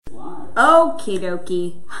Okie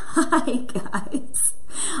dokie. Hi guys.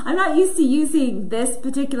 I'm not used to using this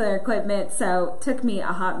particular equipment, so it took me a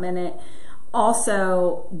hot minute.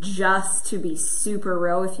 Also, just to be super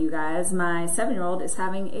real with you guys, my 7-year-old is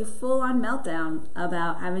having a full-on meltdown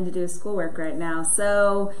about having to do schoolwork right now.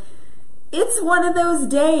 So it's one of those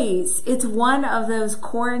days. It's one of those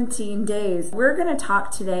quarantine days. We're going to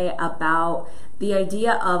talk today about the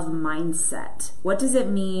idea of mindset. What does it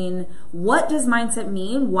mean? What does mindset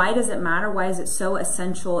mean? Why does it matter? Why is it so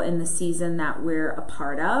essential in the season that we're a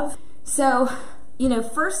part of? So,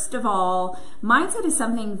 first of all, mindset is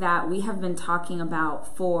something that we have been talking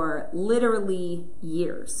about for literally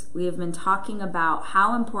years. We have been talking about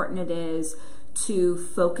how important it is to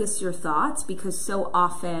focus your thoughts, because so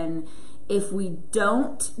often if we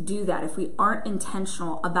don't do that, if we aren't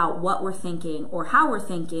intentional about what we're thinking or how we're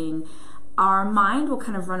thinking, our mind will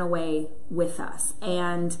kind of run away with us.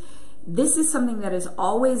 And this is something that is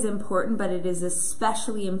always important, but it is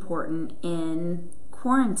especially important in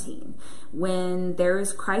quarantine, when there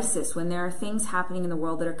is crisis, when there are things happening in the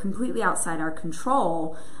world that are completely outside our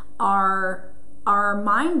control. Our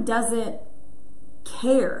mind doesn't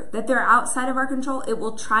care that they're outside of our control. It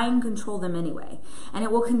will try and control them anyway, and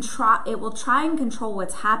it will try and control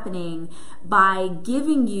what's happening by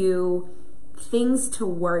giving you things to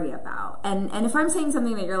worry about. And if I'm saying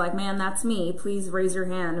something that you're like, man, that's me, please raise your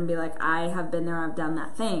hand and be like, I have been there, I've done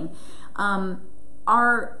that thing.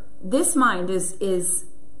 This mind is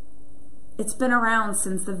it's been around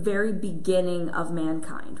since the very beginning of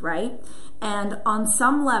mankind, right? And on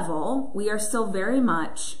some level, we are still very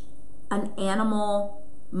much an animal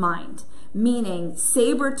mind, meaning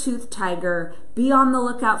saber-toothed tiger, be on the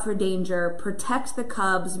lookout for danger, protect the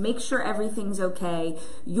cubs, make sure everything's okay.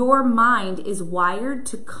 Your mind is wired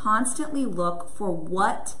to constantly look for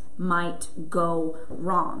what might go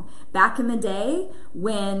wrong. Back in the day,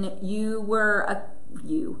 when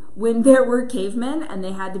when there were cavemen and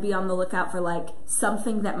they had to be on the lookout for like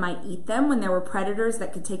something that might eat them, when there were predators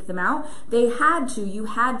that could take them out, you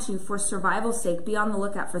had to, for survival's sake, be on the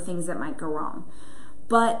lookout for things that might go wrong.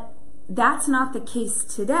 But that's not the case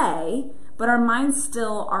today, but our minds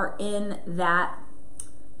still are in that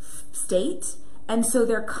state. And so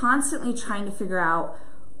they're constantly trying to figure out,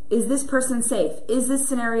 is this person safe? Is this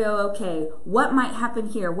scenario okay? What might happen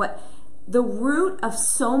here? The root of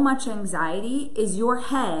so much anxiety is your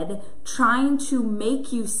head trying to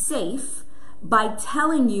make you safe by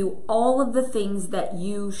telling you all of the things that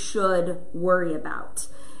you should worry about.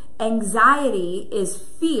 Anxiety is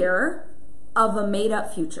fear of a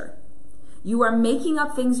made-up future. You are making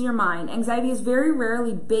up things in your mind. Anxiety is very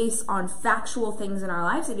rarely based on factual things in our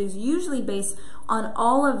lives. It is usually based on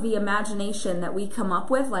all of the imagination that we come up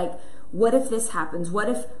with, like, what if this happens? What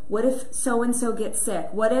if so-and-so gets sick?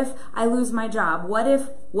 What if I lose my job? What if?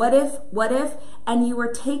 And you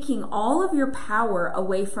are taking all of your power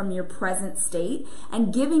away from your present state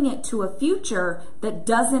and giving it to a future that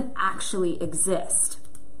doesn't actually exist.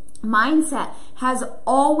 Mindset has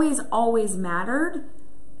always mattered,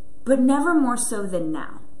 but never more so than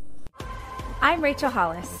now. I'm Rachel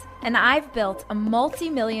Hollis, and I've built a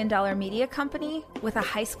multi-million-dollar media company with a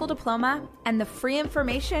high school diploma and the free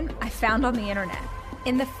information I found on the internet.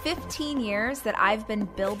 In the 15 years that I've been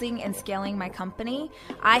building and scaling my company,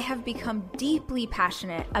 I have become deeply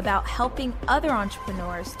passionate about helping other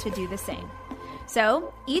entrepreneurs to do the same.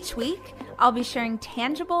 So each week, I'll be sharing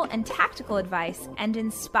tangible and tactical advice and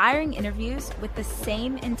inspiring interviews with the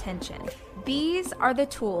same intention. These are the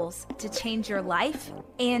tools to change your life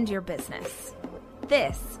and your business.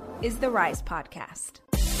 This is the Rise Podcast.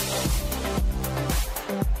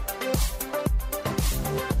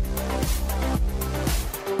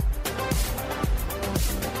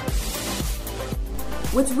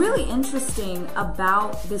 What's really interesting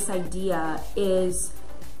about this idea is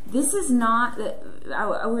this is not,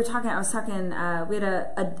 I was talking, we had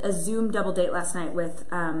a Zoom double date last night with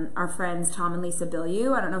our friends Tom and Lisa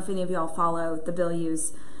Bilyeu. I don't know if any of y'all follow the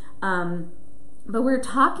Bilieus, but we're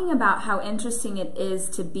talking about how interesting it is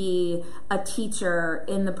to be a teacher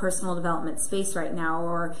in the personal development space right now,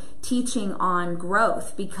 or teaching on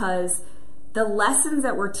growth, because the lessons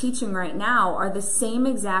that we're teaching right now are the same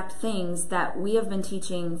exact things that we have been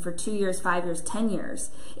teaching for 2 years, 5 years, 10 years.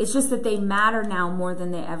 It's just that they matter now more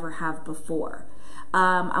than they ever have before.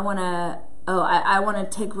 I want to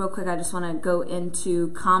take real quick, I just want to go into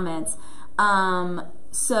comments.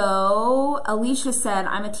 So Alicia said,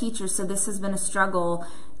 I'm a teacher, so this has been a struggle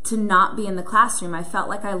to not be in the classroom. I felt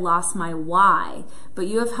like I lost my why, but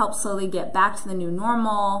you have helped slowly get back to the new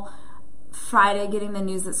normal. Friday, getting the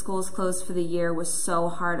news that schools closed for the year was so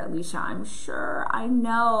hard, Alicia. I'm sure. I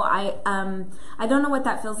know. I don't know what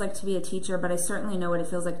that feels like to be a teacher, but I certainly know what it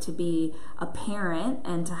feels like to be a parent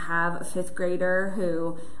and to have a fifth grader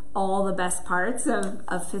who all the best parts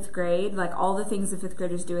of fifth grade, like all the things that fifth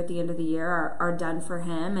graders do at the end of the year are done for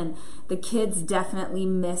him. And the kids definitely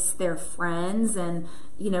miss their friends and,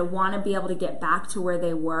 want to be able to get back to where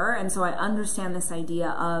they were. And so I understand this idea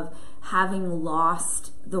of having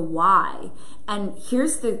lost the why. And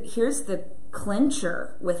here's the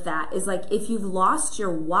clincher with that is like, if you've lost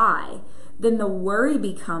your why, then the worry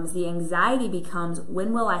becomes, the anxiety becomes,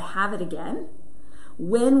 when will I have it again?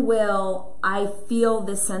 When will I feel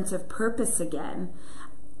this sense of purpose again?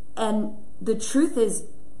 And the truth is,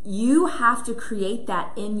 you have to create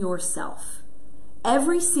that in yourself.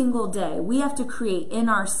 Every single day, we have to create in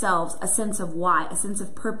ourselves a sense of why, a sense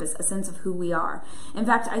of purpose, a sense of who we are. In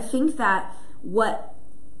fact, I think that what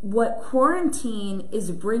quarantine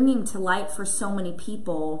is bringing to light for so many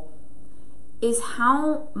people is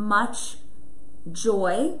how much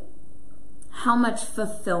joy, how much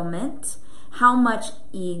fulfillment, how much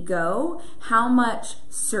ego, how much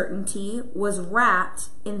certainty was wrapped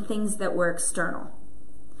in things that were external.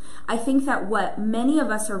 I think that what many of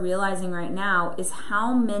us are realizing right now is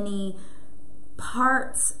how many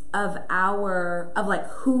parts of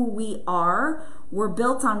who we are were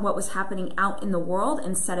built on what was happening out in the world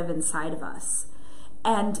instead of inside of us.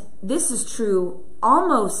 And this is true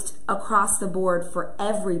almost across the board for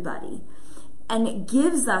everybody. And it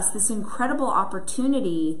gives us this incredible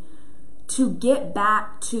opportunity to get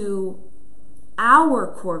back to our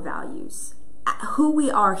core values, who we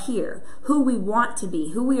are here, who we want to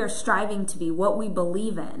be, who we are striving to be, what we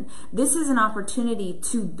believe in. This is an opportunity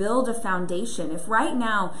to build a foundation. If right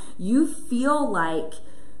now you feel like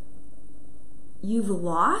you've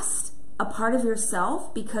lost a part of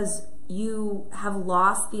yourself because you have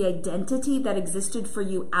lost the identity that existed for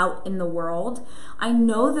you out in the world, I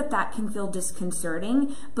know that that can feel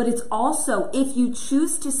disconcerting, but it's also, if you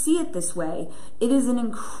choose to see it this way, it is an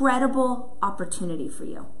incredible opportunity for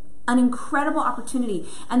you. An incredible opportunity.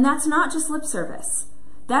 And that's not just lip service.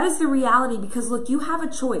 That is the reality, because look, you have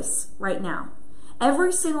a choice right now.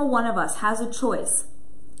 Every single one of us has a choice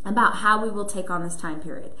about how we will take on this time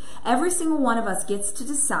period. Every single one of us gets to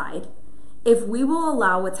decide if we will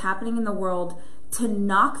allow what's happening in the world to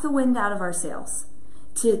knock the wind out of our sails,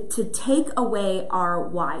 to take away our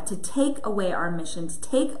why, to take away our mission, to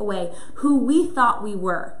take away who we thought we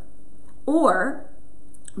were. Or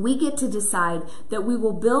we get to decide that we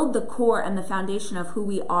will build the core and the foundation of who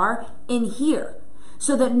we are in here,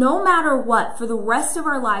 so that no matter what, for the rest of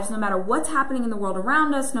our lives, no matter what's happening in the world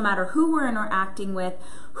around us, no matter who we're interacting with,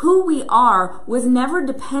 who we are was never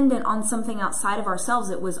dependent on something outside of ourselves.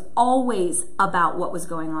 It was always about what was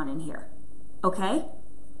going on in here. Okay?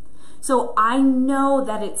 So I know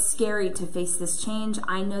that it's scary to face this change.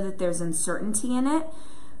 I know that there's uncertainty in it,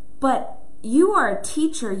 but you are a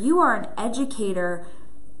teacher, you are an educator.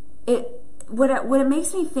 What it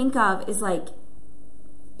makes me think of is like,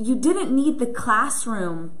 you didn't need the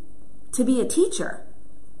classroom to be a teacher.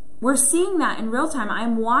 We're seeing that in real time.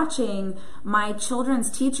 I'm watching my children's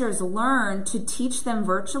teachers learn to teach them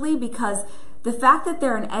virtually, because the fact that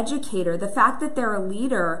they're an educator, the fact that they're a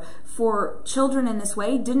leader for children in this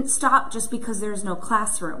way didn't stop just because there's no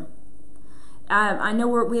classroom. I know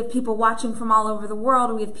we have people watching from all over the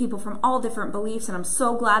world. We have people from all different beliefs, and I'm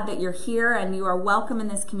so glad that you're here and you are welcome in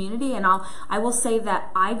this community. And I will say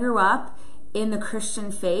that I grew up in the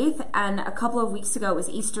Christian faith, and a couple of weeks ago it was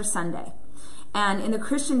Easter Sunday. And in the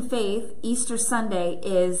Christian faith, Easter Sunday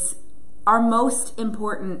is our most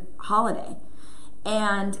important holiday.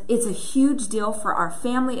 And it's a huge deal for our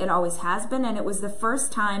family. It always has been. And it was the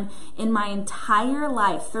first time in my entire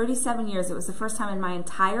life, 37 years, it was the first time in my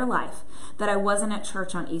entire life that I wasn't at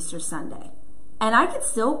church on Easter Sunday. And I could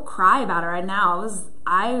still cry about it right now.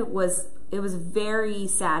 It was very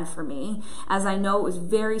sad for me, as I know it was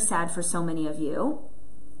very sad for so many of you.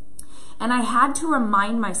 And I had to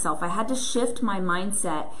remind myself, I had to shift my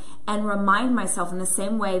mindset and remind myself, in the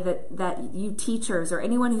same way that you teachers or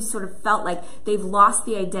anyone who sort of felt like they've lost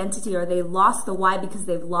the identity or they lost the why because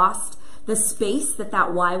they've lost the space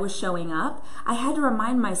that why was showing up, I had to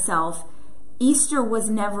remind myself, Easter was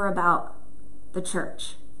never about the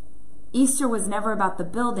church. Easter was never about the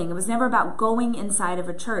building. It was never about going inside of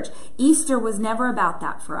a church. Easter was never about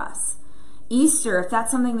that for us. Easter, if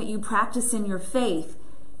that's something that you practice in your faith,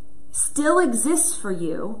 still exists for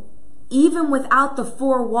you, even without the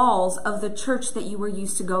four walls of the church that you were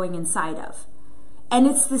used to going inside of. And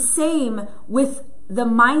it's the same with the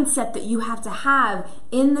mindset that you have to have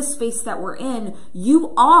in the space that we're in.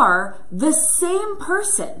 You are the same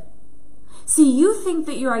person. See, you think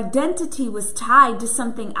that your identity was tied to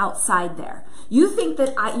something outside there. You think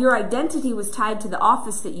that your identity was tied to the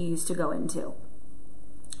office that you used to go into.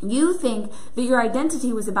 You think that your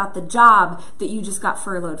identity was about the job that you just got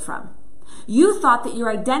furloughed from. You thought that your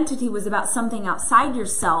identity was about something outside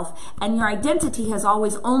yourself, and your identity has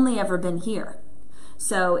always only ever been here.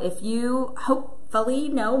 So if you hopefully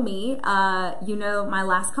know me, you know my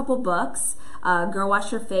last couple books, Girl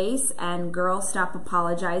Wash Your Face and Girl Stop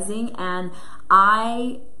Apologizing, and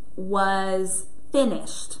I was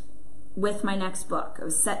finished with my next book. It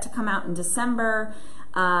was set to come out in December.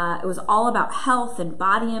 It was all about health and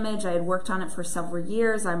body image. I had worked on it for several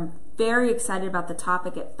years. I'm very excited about the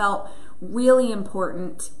topic. It felt really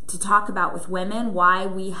important to talk about with women why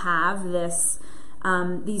we have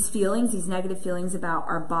these feelings, these negative feelings about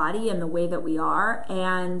our body and the way that we are.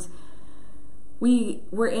 And we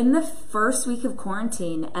were in the first week of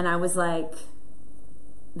quarantine, and I was like,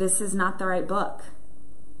 this is not the right book.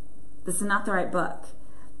 This is not the right book.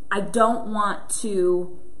 I don't want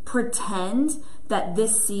to pretend that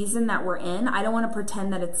this season that we're in, I don't want to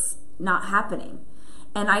pretend that it's not happening.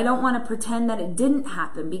 And I don't want to pretend that it didn't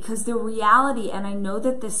happen, because the reality, and I know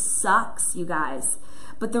that this sucks, you guys,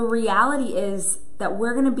 but the reality is that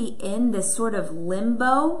we're going to be in this sort of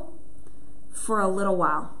limbo for a little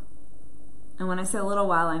while. And when I say a little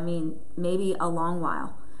while, I mean maybe a long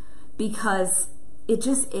while, because it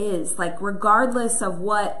just is, like, regardless of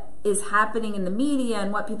what is happening in the media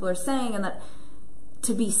and what people are saying, and that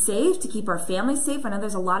to be safe, to keep our family safe. I know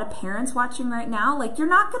there's a lot of parents watching right now. Like, you're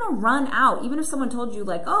not going to run out. Even if someone told you,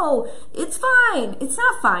 like, oh, it's fine. It's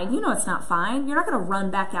not fine. You know it's not fine. You're not going to run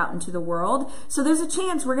back out into the world. So there's a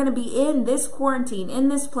chance we're going to be in this quarantine, in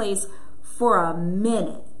this place for a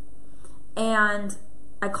minute. And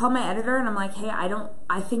I called my editor and I'm like, hey,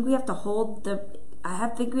 I think we have to hold the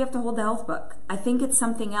health book. I think it's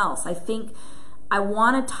something else. I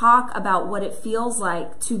want to talk about what it feels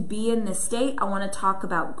like to be in this state. I want to talk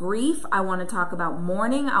about grief. I want to talk about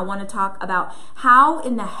mourning. I want to talk about how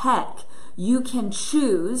in the heck you can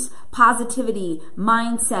choose positivity,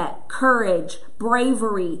 mindset, courage,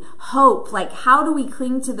 bravery, hope. Like, how do we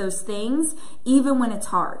cling to those things even when it's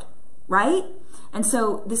hard, right? And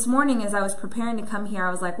so this morning, as I was preparing to come here,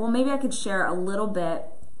 I was like, well, maybe I could share a little bit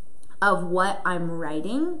of what I'm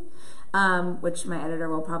writing. Which my editor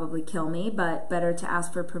will probably kill me, but better to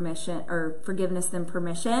ask for permission or forgiveness than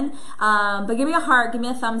permission. But give me a heart, give me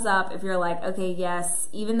a thumbs up if you're like, okay, yes,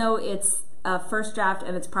 even though it's a first draft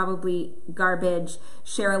and it's probably garbage,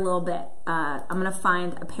 share a little bit. I'm going to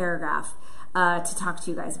find a paragraph to talk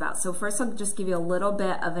to you guys about. So first, I'll just give you a little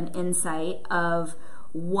bit of an insight of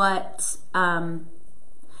what, of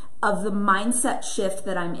the mindset shift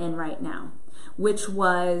that I'm in right now, which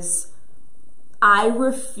was, I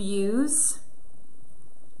refuse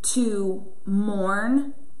to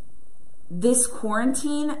mourn this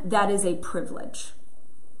quarantine that is a privilege.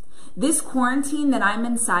 This quarantine that I'm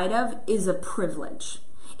inside of is a privilege.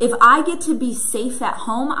 If I get to be safe at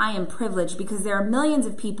home, I am privileged, because there are millions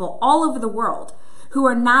of people all over the world who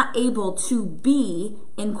are not able to be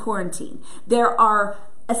in quarantine. There are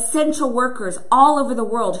essential workers all over the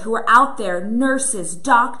world who are out there, nurses,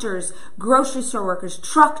 doctors, grocery store workers,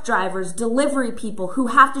 truck drivers, delivery people who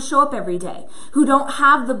have to show up every day, who don't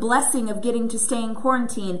have the blessing of getting to stay in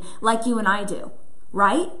quarantine like you and I do,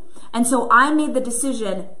 right? And so I made the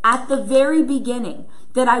decision at the very beginning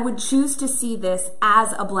that I would choose to see this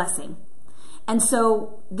as a blessing. And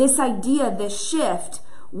so this idea, this shift,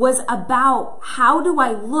 was about, how do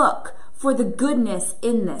I look for the goodness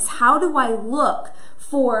in this? How do I look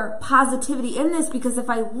for positivity in this? Because if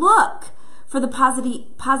I look for the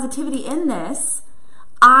positivity in this,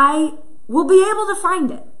 I will be able to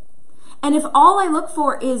find it. And if all I look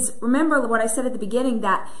for is, remember what I said at the beginning,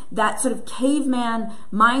 that sort of caveman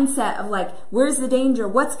mindset of like, where's the danger?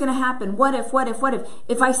 What's going to happen? What if?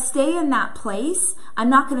 If I stay in that place, I'm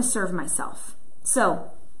not going to serve myself.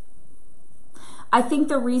 So I think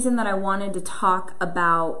the reason that I wanted to talk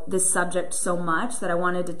about this subject so much, that I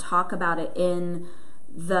wanted to talk about it in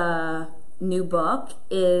the new book,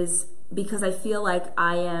 is because I feel like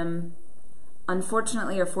I am,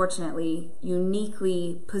 unfortunately or fortunately,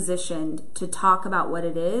 uniquely positioned to talk about what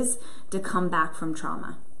it is to come back from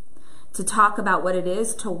trauma, to talk about what it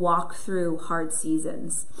is to walk through hard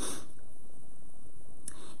seasons.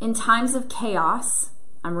 In times of chaos,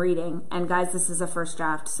 I'm reading, and guys, this is a first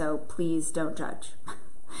draft, so please don't judge.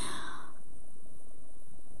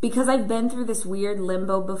 Because I've been through this weird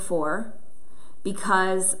limbo before,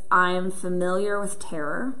 because I'm familiar with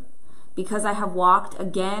terror, because I have walked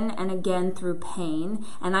again and again through pain,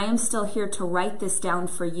 and I am still here to write this down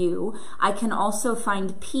for you, I can also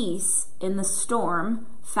find peace in the storm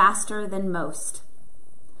faster than most.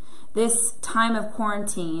 This time of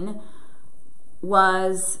quarantine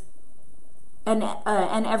was, and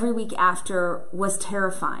every week after was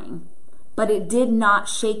terrifying, but it did not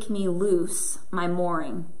shake me loose my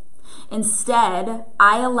mooring. Instead,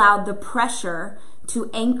 I allowed the pressure to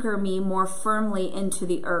anchor me more firmly into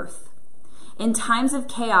the earth. In times of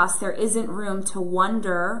chaos, there isn't room to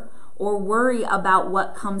wonder or worry about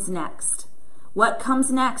what comes next. What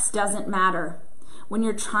comes next doesn't matter. When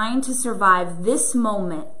you're trying to survive this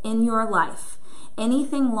moment in your life,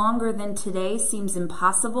 anything longer than today seems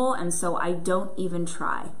impossible, and so I don't even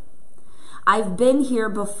try. I've been here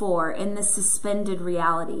before in this suspended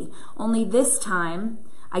reality, only this time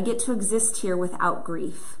I get to exist here without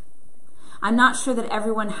grief. I'm not sure that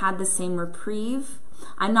everyone had the same reprieve.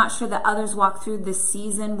 I'm not sure that others walked through this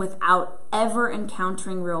season without ever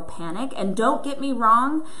encountering real panic. And don't get me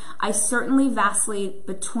wrong, I certainly vacillate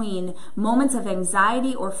between moments of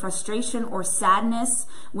anxiety or frustration or sadness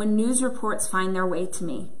when news reports find their way to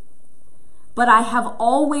me. But I have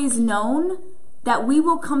always known that we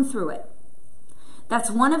will come through it. That's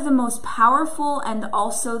one of the most powerful and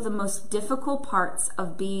also the most difficult parts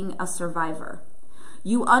of being a survivor.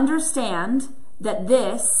 You understand that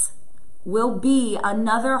this will be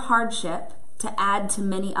another hardship to add to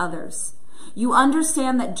many others. You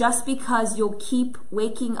understand that just because you'll keep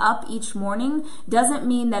waking up each morning doesn't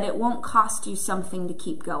mean that it won't cost you something to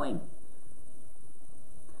keep going.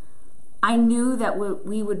 I knew that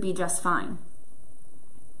we would be just fine.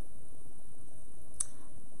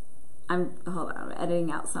 Hold on, I'm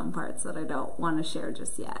editing out some parts that I don't want to share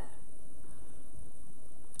just yet.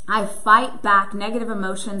 I fight back negative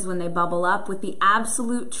emotions when they bubble up with the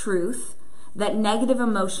absolute truth that negative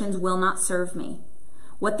emotions will not serve me.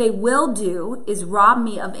 What they will do is rob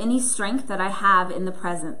me of any strength that I have in the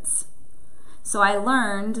presence. So I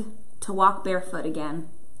learned to walk barefoot again.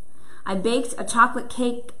 I baked a chocolate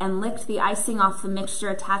cake and licked the icing off the mixture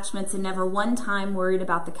attachments and never one time worried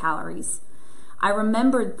about the calories. I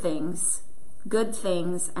remembered things, good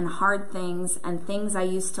things and hard things and things I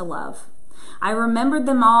used to love. I remembered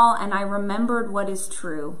them all, and I remembered what is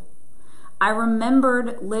true. I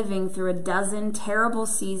remembered living through a dozen terrible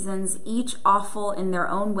seasons, each awful in their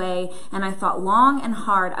own way, and I thought long and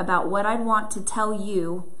hard about what I'd want to tell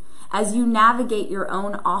you as you navigate your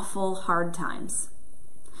own awful, hard times.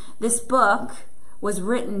 This book was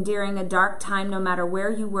written during a dark time no matter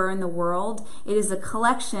where you were in the world. It is a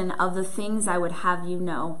collection of the things I would have you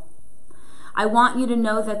know. I want you to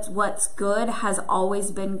know that what's good has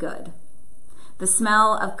always been good. The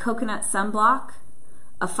smell of coconut sunblock,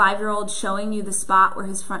 a 5-year-old showing you the spot where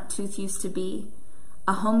his front tooth used to be,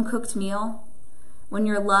 a home-cooked meal, when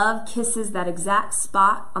your love kisses that exact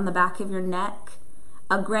spot on the back of your neck,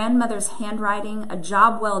 a grandmother's handwriting, a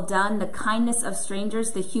job well done, the kindness of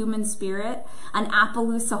strangers, the human spirit, an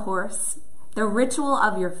Appaloosa horse, the ritual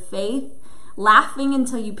of your faith, laughing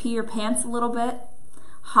until you pee your pants a little bit,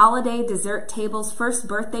 holiday dessert tables, first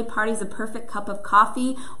birthday parties, a perfect cup of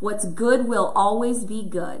coffee. What's good will always be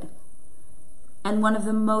good. And one of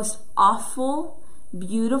the most awful,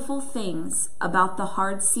 beautiful things about the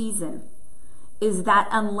hard season is that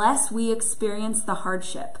unless we experience the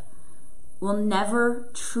hardship, we'll never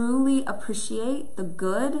truly appreciate the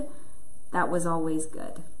good that was always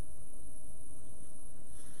good.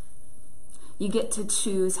 You get to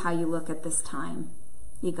choose how you look at this time,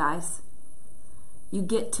 you guys. You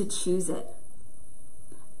get to choose it.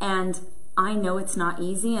 And I know it's not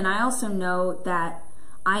easy, and I also know that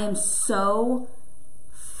I am so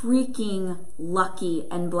freaking lucky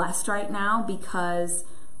and blessed right now because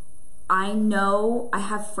I know I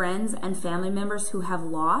have friends and family members who have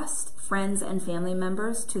lost friends and family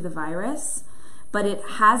members to the virus, but it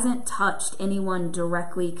hasn't touched anyone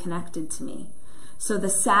directly connected to me. So the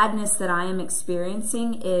sadness that I am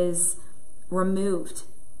experiencing is removed.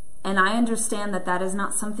 And I understand that that is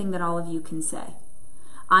not something that all of you can say.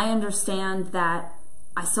 I understand that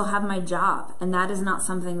I still have my job, and that is not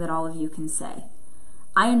something that all of you can say.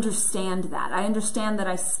 I understand that. I understand that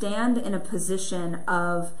I stand in a position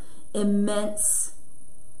of immense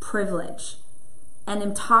privilege and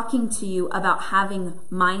am talking to you about having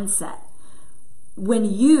mindset. When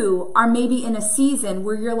you are maybe in a season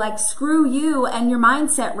where you're like, screw you and your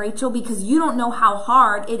mindset, Rachel, because you don't know how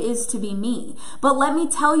hard it is to be me. But let me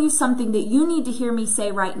tell you something that you need to hear me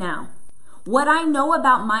say right now. What I know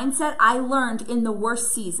about mindset, I learned in the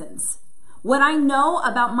worst seasons. What I know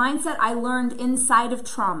about mindset, I learned inside of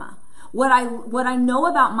trauma. What I know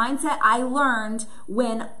about mindset, I learned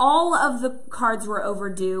when all of the cards were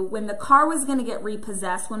overdue, when the car was going to get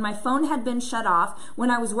repossessed, when my phone had been shut off,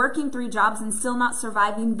 when I was working 3 jobs and still not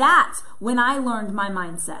surviving. That's when I learned my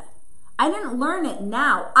mindset. I didn't learn it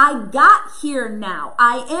now. I got here now.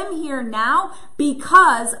 I am here now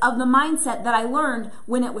because of the mindset that I learned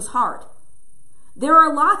when it was hard. There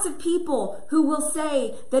are lots of people who will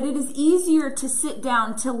say that it is easier to sit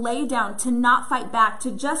down, to lay down, to not fight back,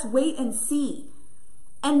 to just wait and see.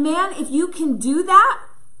 And man, if you can do that,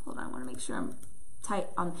 hold on, I want to make sure I'm tight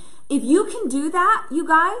on. If you can do that, you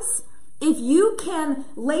guys, if you can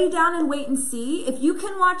lay down and wait and see, if you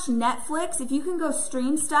can watch Netflix, if you can go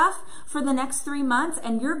stream stuff for the next 3 months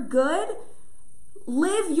and you're good,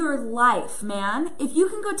 live your life, man. If you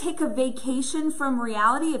can go take a vacation from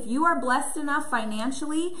reality, if you are blessed enough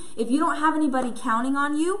financially, if you don't have anybody counting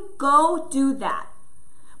on you, go do that.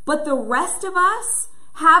 But the rest of us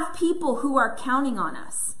have people who are counting on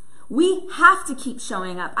us. We have to keep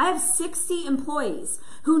showing up. I have 60 employees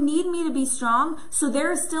who need me to be strong, so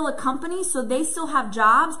there is still a company, so they still have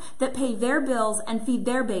jobs that pay their bills and feed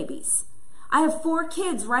their babies. I have 4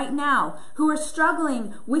 kids right now who are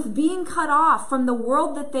struggling with being cut off from the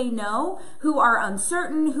world that they know, who are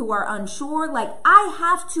uncertain, who are unsure. Like, I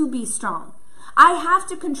have to be strong. I have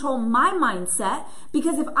to control my mindset,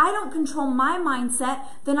 because if I don't control my mindset,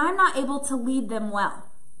 then I'm not able to lead them well.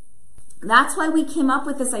 That's why we came up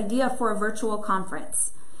with this idea for a virtual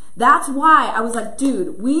conference. That's why I was like,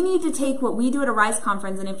 dude, we need to take what we do at a Rise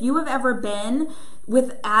conference. And if you have ever been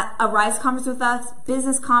at a Rise conference with us,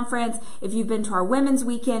 business conference, if you've been to our women's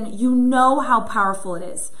weekend, you know how powerful it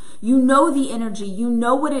is. You know the energy. You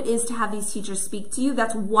know what it is to have these teachers speak to you.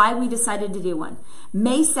 That's why we decided to do one.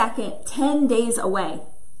 May 2nd, 10 days away.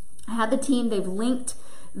 I had the team, they've linked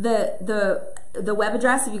the web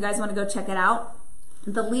address if you guys want to go check it out.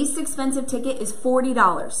 The least expensive ticket is $40.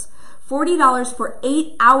 $40 for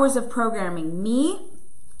 8 hours of programming. Me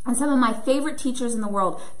and some of my favorite teachers in the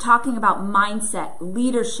world talking about mindset,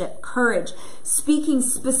 leadership, courage, speaking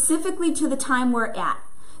specifically to the time we're at.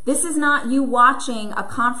 This is not you watching a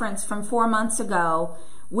conference from 4 months ago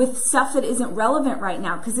with stuff that isn't relevant right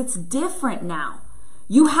now, because it's different now.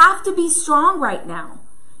 You have to be strong right now.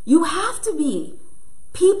 You have to be.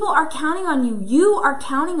 People are counting on you. You are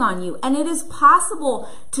counting on you. And it is possible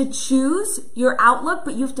to choose your outlook,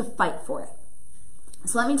 but you have to fight for it.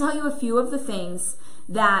 So let me tell you a few of the things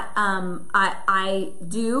that I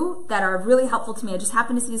do that are really helpful to me. I just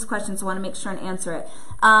happened to see this question, so I want to make sure and answer it.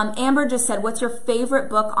 Amber just said, what's your favorite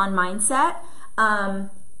book on mindset?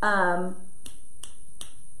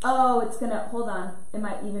 Oh, it's going to, hold on. It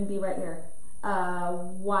might even be right here.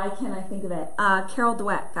 Why can't I think of it? Carol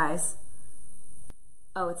Dweck, guys.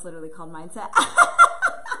 Oh, it's literally called Mindset. That's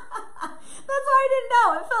why I didn't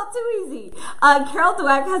know. It felt too easy. Carol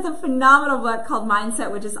Dweck has a phenomenal book called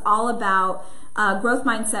Mindset, which is all about growth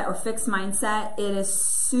mindset or fixed mindset. It is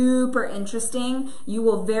super interesting. You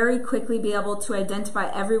will very quickly be able to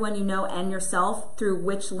identify everyone you know and yourself through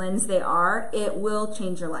which lens they are. It will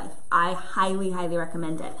change your life. I highly, highly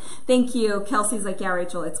recommend it. Thank you. Kelsey's like, yeah,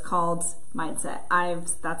 Rachel, it's called Mindset.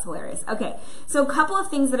 That's hilarious. Okay, so a couple of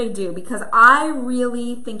things that I do, because I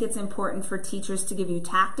really think it's important for teachers to give you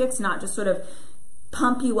tactics, not just sort of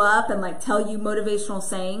pump you up and like tell you motivational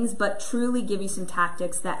sayings, but truly give you some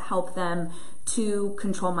tactics that help them to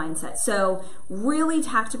control mindset. So really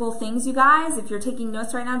tactical things, you guys. If you're taking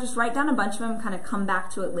notes right now, just write down a bunch of them, kind of come back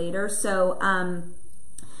to it later. So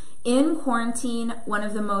in quarantine, one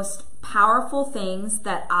of the most powerful things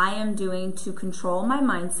that I am doing to control my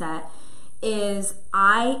mindset is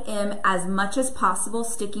I am, as much as possible,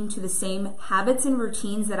 sticking to the same habits and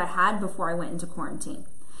routines that I had before I went into quarantine.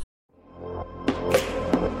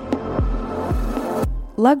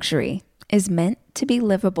 Luxury is meant to be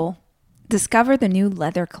livable. Discover the new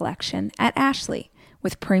leather collection at Ashley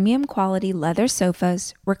with premium quality leather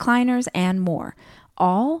sofas, recliners, and more,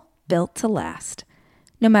 all built to last.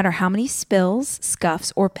 No matter how many spills,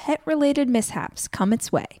 scuffs, or pet-related mishaps come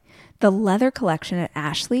its way, the leather collection at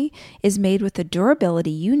Ashley is made with the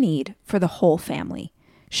durability you need for the whole family.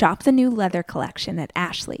 Shop the new leather collection at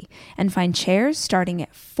Ashley and find chairs starting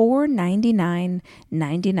at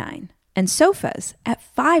 $499.99 and sofas at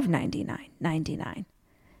 $599.99.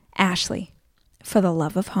 Ashley, for the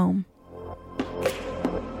love of home.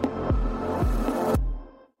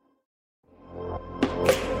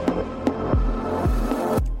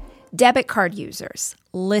 Debit card users,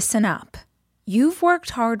 listen up. You've worked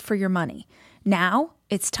hard for your money. Now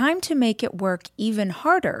it's time to make it work even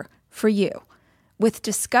harder for you. With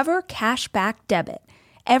Discover Cashback Debit,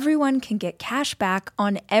 everyone can get cash back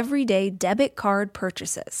on everyday debit card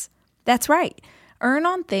purchases. That's right. Earn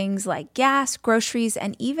on things like gas, groceries,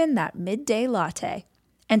 and even that midday latte.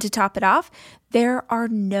 And to top it off, there are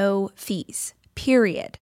no fees,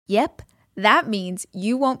 period. Yep, that means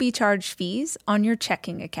you won't be charged fees on your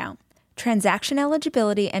checking account. Transaction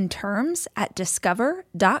eligibility and terms at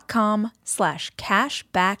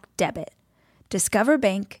discover.com/cashbackdebit. Discover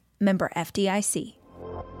Bank, member FDIC.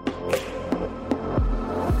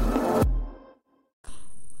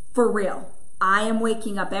 For real. I am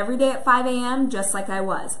waking up every day at 5 a.m. just like I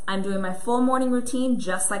was. I'm doing my full morning routine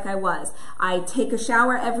just like I was. I take a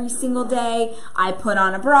shower every single day. I put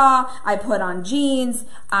on a bra. I put on jeans.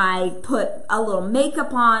 I put a little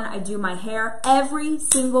makeup on. I do my hair every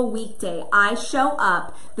single weekday. I show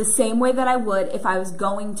up the same way that I would if I was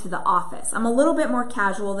going to the office. I'm a little bit more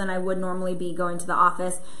casual than I would normally be going to the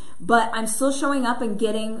office, but I'm still showing up and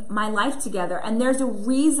getting my life together. And there's a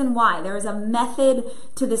reason why. There is a method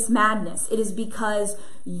to this madness. It is because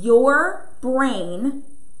your brain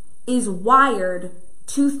is wired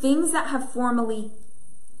to things that have formerly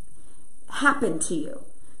happened to you.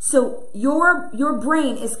 So your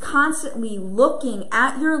brain is constantly looking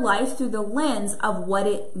at your life through the lens of what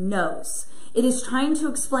it knows. It is trying to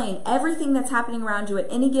explain everything that's happening around you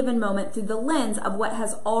at any given moment through the lens of what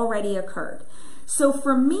has already occurred. So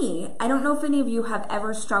for me, I don't know if any of you have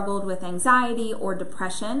ever struggled with anxiety or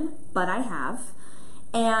depression, but I have.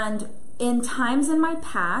 And in times in my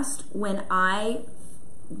past when I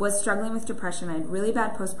was struggling with depression, I had really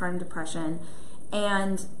bad postpartum depression,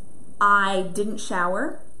 and I didn't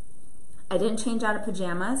shower, I didn't change out of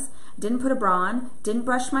pajamas, didn't put a bra on, didn't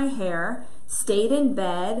brush my hair, stayed in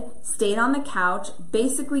bed, stayed on the couch,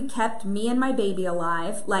 basically kept me and my baby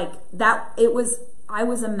alive. Like that, I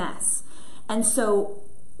was a mess. And so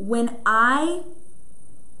when I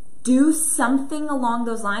do something along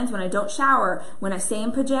those lines, when I don't shower, when I stay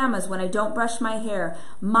in pajamas, when I don't brush my hair,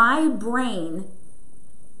 my brain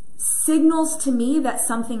signals to me that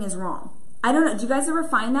something is wrong. I don't know. Do you guys ever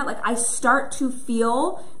find that? Like I start to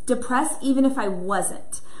feel depressed even if I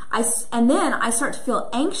wasn't. And then I start to feel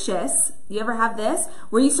anxious. You ever have this?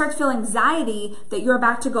 Where you start to feel anxiety that you're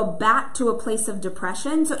about to go back to a place of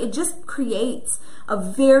depression. So it just creates a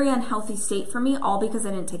very unhealthy state for me, all because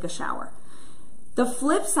I didn't take a shower. The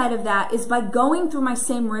flip side of that is by going through my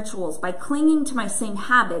same rituals, by clinging to my same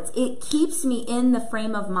habits, it keeps me in the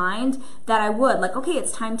frame of mind that I would. Like, okay,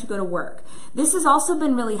 it's time to go to work. This has also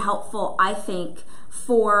been really helpful, I think,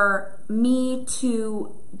 for me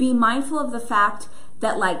to be mindful of the fact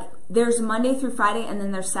that like there's Monday through Friday and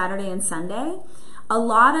then there's Saturday and Sunday. A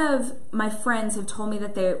lot of my friends have told me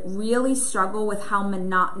that they really struggle with how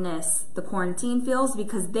monotonous the quarantine feels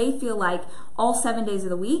because they feel like all 7 days of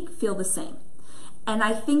the week feel the same. And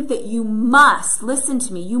I think that you must, listen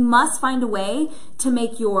to me, you must find a way to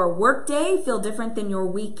make your work day feel different than your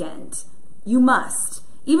weekend. You must.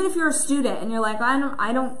 Even if you're a student and you're like,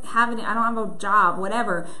 I don't have a job,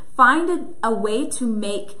 whatever. Find a way to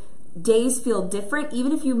make days feel different,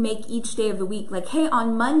 even if you make each day of the week like, hey,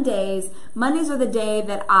 on Mondays are the day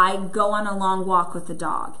that I go on a long walk with the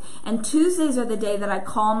dog, and Tuesdays are the day that I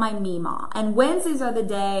call my Mima, and Wednesdays are the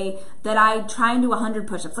day that I try and do 100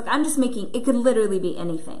 push-ups. Like I'm just making, it could literally be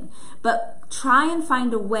anything, but try and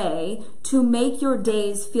find a way to make your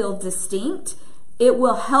days feel distinct. It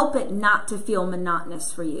will help it not to feel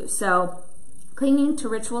monotonous for you. So clinging to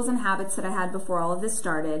rituals and habits that I had before all of this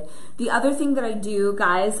started. The other thing that I do,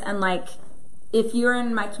 guys, and like if you're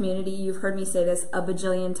in my community, you've heard me say this a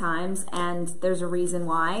bajillion times, and there's a reason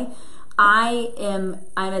why. I'm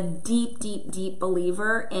a deep, deep, deep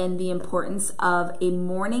believer in the importance of a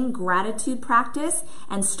morning gratitude practice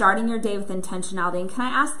and starting your day with intentionality. And can I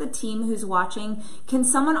ask the team who's watching, can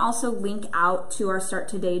someone also link out to our Start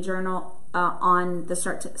Today journal on the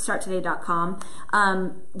starttoday.com,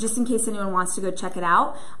 just in case anyone wants to go check it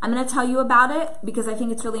out. I'm going to tell you about it because I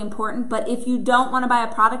think it's really important, but if you don't want to buy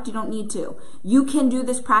a product, you don't need to. You can do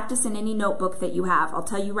this practice in any notebook that you have. I'll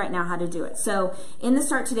tell you right now how to do it. So in the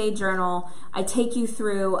Start Today journal, I take you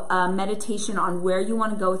through a meditation on where you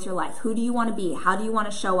want to go with your life. Who do you want to be? How do you want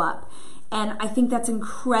to show up? And I think that's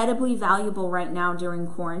incredibly valuable right now during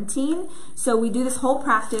quarantine. So we do this whole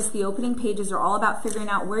practice. The opening pages are all about figuring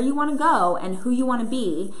out where you want to go and who you want to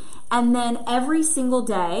be. And then every single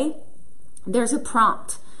day, there's a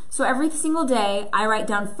prompt. So every single day, I write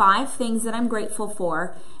down 5 things that I'm grateful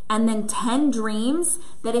for, and then 10 dreams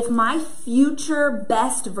that if my future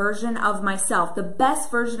best version of myself, the best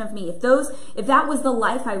version of me, if that was the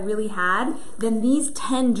life I really had, then these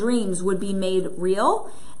 10 dreams would be made real.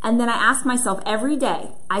 And then I ask myself every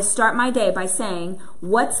day, I start my day by saying,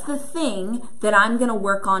 what's the thing that I'm going to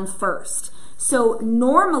work on first? So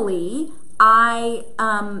normally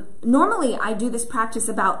Normally I do this practice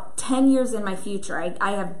about 10 years in my future.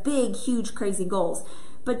 I have big, huge, crazy goals.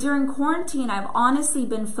 But during quarantine, I've honestly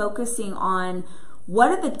been focusing on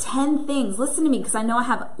what are the 10 things. Listen to me, because I know I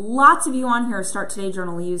have lots of you on here Start Today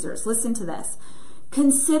Journal users. Listen to this.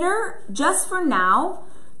 Consider, just for now,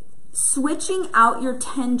 switching out your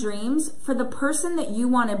 10 dreams for the person that you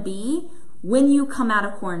want to be when you come out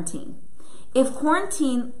of quarantine. If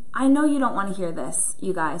quarantine, I know you don't want to hear this,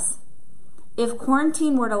 you guys. If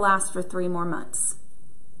quarantine were to last for 3 more months,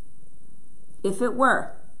 if it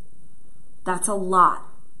were, that's a lot.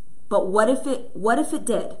 But what if it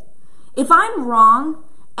did? If I'm wrong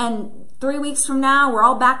and 3 weeks from now we're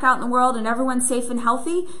all back out in the world and everyone's safe and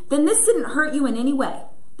healthy, then this didn't hurt you in any way.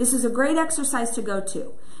 This is a great exercise to go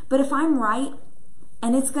to. But if I'm right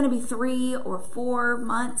and it's going to be 3 or 4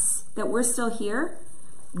 months that we're still here,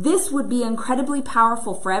 this would be incredibly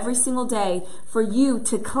powerful for every single day for you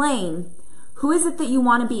to claim who is it that you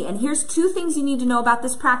want to be. And here's 2 things you need to know about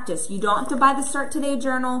this practice. You don't have to buy the Start Today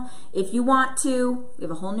Journal. If you want to, we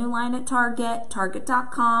have a whole new line at Target,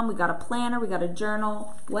 target.com. We got a planner, we got a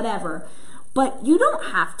journal, whatever. But you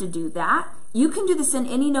don't have to do that. You can do this in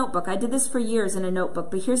any notebook. I did this for years in a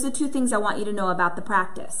notebook, but here's the 2 things I want you to know about the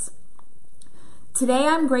practice. Today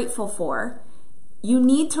I'm grateful for. You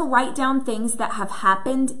need to write down things that have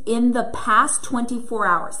happened in the past 24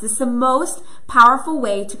 hours. This is the most powerful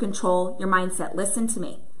way to control your mindset. Listen to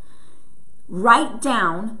me. Write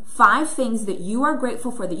down 5 things that you are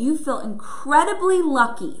grateful for, that you feel incredibly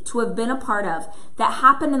lucky to have been a part of, that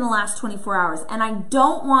happened in the last 24 hours. And I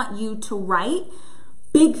don't want you to write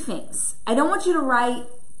big things. I don't want you to write,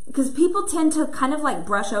 because people tend to kind of like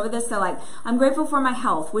brush over this. They're like, I'm grateful for my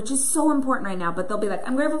health, which is so important right now. But they'll be like,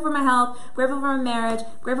 I'm grateful for my health, grateful for my marriage,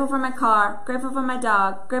 grateful for my car, grateful for my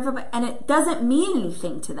dog, grateful for, and it doesn't mean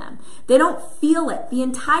anything to them. They don't feel it. The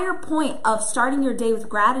entire point of starting your day with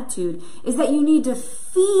gratitude is that you need to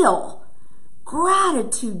feel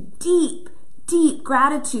gratitude, deep, deep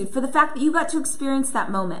gratitude for the fact that you got to experience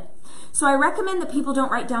that moment. So I recommend that people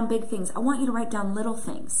don't write down big things. I want you to write down little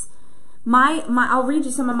things. I'll read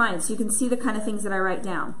you some of mine so you can see the kind of things that I write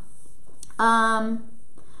down. I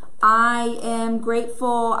am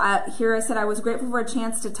grateful. Here I said I was grateful for a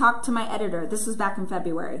chance to talk to my editor. This was back in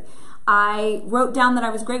February. I wrote down that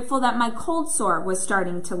I was grateful that my cold sore was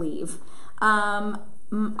starting to leave. I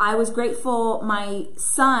was grateful my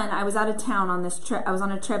son, I was out of town on this trip. I was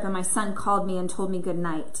on a trip and my son called me and told me good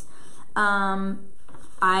night.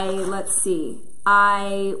 Let's see.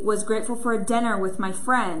 I was grateful for a dinner with my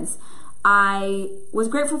friends. I was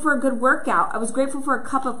grateful for a good workout. I was grateful for a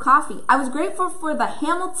cup of coffee. I was grateful for the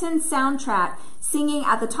Hamilton soundtrack singing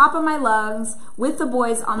at the top of my lungs with the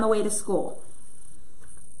boys on the way to school.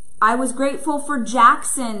 I was grateful for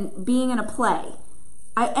Jackson being in a play.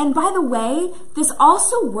 And by the way, this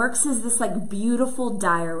also works as this like beautiful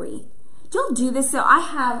diary. Don't do this. So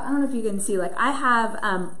I don't know if you can see, like I have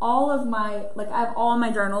all of my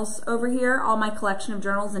journals over here, all my collection of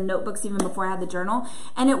journals and notebooks even before I had the journal.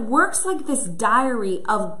 And it works like this diary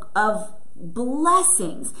of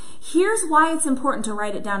blessings. Here's why it's important to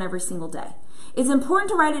write it down every single day. It's important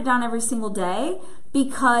to write it down every single day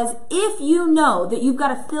because if you know that you've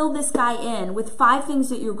got to fill this guy in with 5 things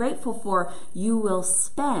that you're grateful for, you will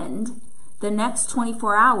spend the next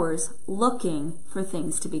 24 hours looking for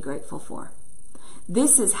things to be grateful for.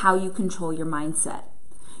 This is how you control your mindset.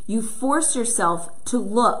 You force yourself to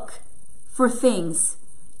look for things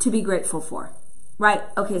to be grateful for, right?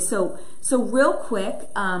 Okay, so real quick,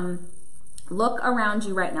 look around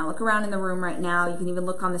you right now. Look around in the room right now. You can even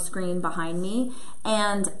look on the screen behind me.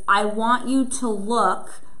 And I want you to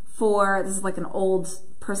look for, this is like an old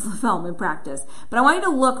personal development practice, but I want you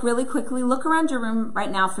to look really quickly, look around your room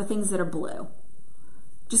right now for things that are blue.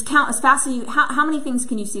 Just count as fast as you, how many things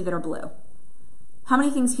can you see that are blue? How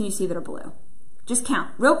many things can you see that are blue? Just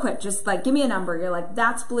count real quick. Just like, give me a number. You're like,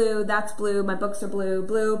 that's blue, my books are blue,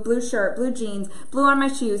 blue shirt, blue jeans, blue on my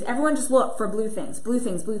shoes. Everyone just look for blue things, blue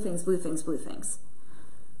things, blue things, blue things, blue things.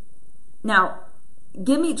 Now,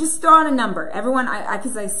 just throw out a number. Everyone,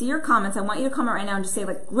 because I see your comments, I want you to comment right now and just say,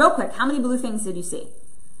 like, real quick, how many blue things did you see?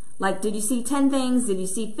 Like, did you see 10 things? Did you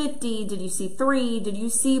see 50? Did you see 3? Did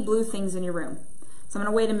you see blue things in your room? So I'm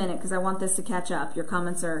going to wait a minute because I want this to catch up. Your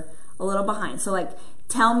comments are a little behind. So, like,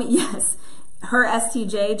 tell me, yes, her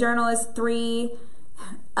STJ journal is 3.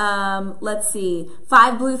 Let's see,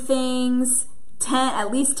 5 blue things, 10,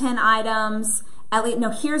 at least 10 items.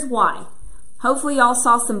 No, here's why. Hopefully y'all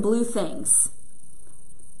saw some blue things.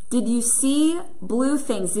 Did you see blue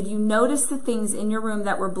things? Did you notice the things in your room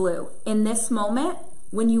that were blue in this moment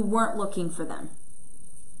when you weren't looking for them?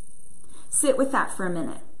 Sit with that for a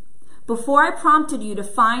minute. Before I prompted you to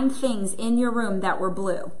find things in your room that were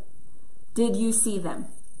blue, did you see them?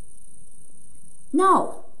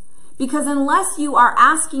 No. Because unless you are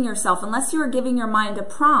asking yourself, unless you are giving your mind a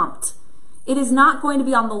prompt, it is not going to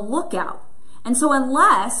be on the lookout. And so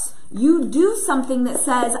unless you do something that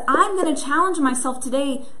says, I'm going to challenge myself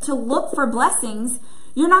today to look for blessings,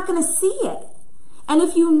 you're not going to see it. And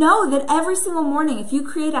if you know that every single morning, if you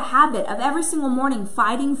create a habit of every single morning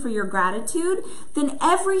fighting for your gratitude, then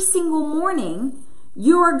every single morning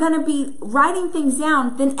you are going to be writing things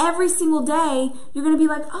down. Then every single day you're going to be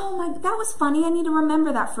like, oh my, that was funny. I need to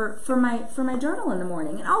remember that for my journal in the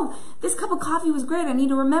morning. And oh, this cup of coffee was great. I need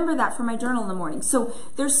to remember that for my journal in the morning. So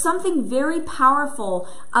there's something very powerful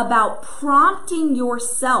about prompting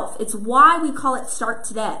yourself. It's why we call it Start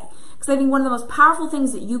Today. Because I think one of the most powerful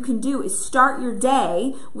things that you can do is start your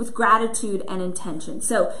day with gratitude and intention.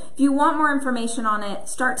 So if you want more information on it,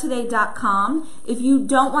 starttoday.com. If you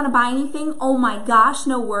don't want to buy anything, oh my gosh,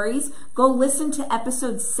 no worries. Go listen to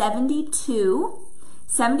episode 72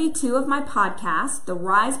 of my podcast, the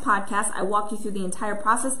Rise podcast. I walk you through the entire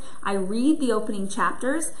process. I read the opening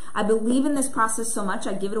chapters. I believe in this process so much,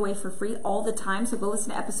 I give it away for free all the time. So go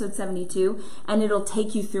listen to episode 72 and it'll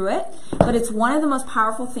take you through it. But it's one of the most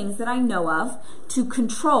powerful things that I know of to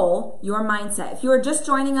control your mindset. If you are just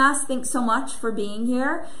joining us, thanks so much for being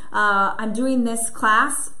here. I'm doing this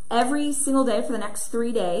class every single day for the next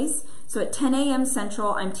 3 days. So at 10 a.m.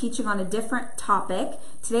 Central, I'm teaching on a different topic.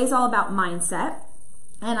 Today's all about mindset.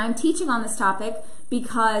 And I'm teaching on this topic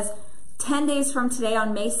because 10 days from today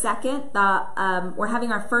on May 2nd, we're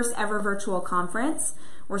having our first ever virtual conference.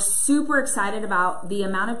 We're super excited about the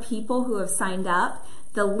amount of people who have signed up.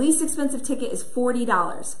 The least expensive ticket is $40.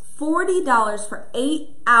 $40 for 8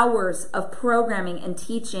 hours of programming and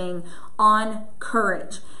teaching on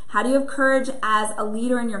courage. How do you have courage as a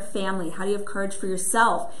leader in your family? How do you have courage for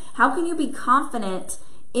yourself? How can you be confident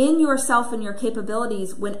in yourself and your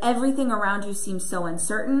capabilities when everything around you seems so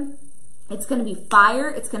uncertain? It's going to be fire.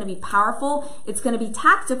 It's going to be powerful. It's going to be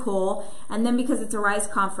tactical. And then because it's a Rise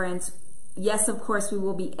conference, yes, of course, we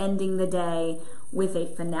will be ending the day with a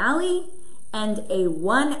finale and a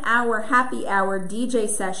 1 hour happy hour DJ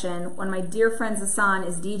session when my dear friend Hassan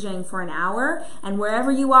is DJing for an hour. And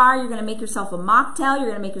wherever you are, you're going to make yourself a mocktail, you're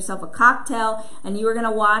going to make yourself a cocktail, and you are going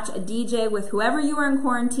to watch a DJ with whoever you are in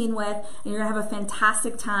quarantine with, and you're going to have a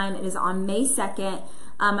fantastic time. It is on May 2nd.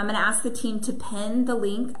 I'm going to ask the team to pin the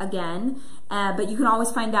link again, but you can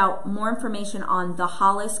always find out more information on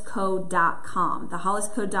theholliscode.com.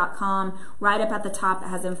 Theholliscode.com, right up at the top, it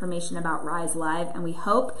has information about Rise Live, and we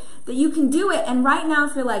hope that you can do it. And right now,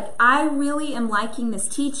 if you're like, I really am liking this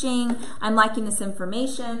teaching, I'm liking this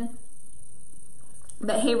information,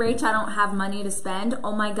 but hey, Rach, I don't have money to spend.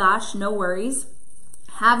 Oh my gosh, no worries.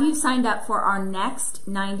 Have you signed up for our next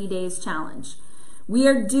 90 days challenge? We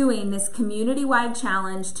are doing this community-wide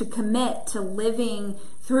challenge to commit to living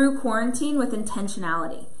through quarantine with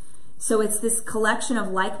intentionality. So it's this collection of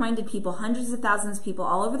like-minded people, hundreds of thousands of people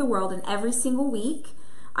all over the world, and every single week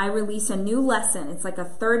I release a new lesson. It's like a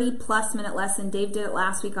 30-plus minute lesson. Dave did it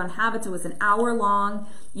last week on habits. It was an hour long.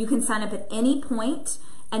 You can sign up at any point,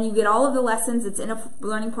 and you get all of the lessons. It's in a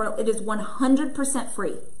learning portal. It is 100%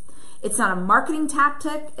 free. It's not a marketing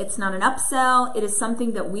tactic. It's not an upsell. It is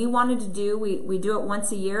something that we wanted to do. We do it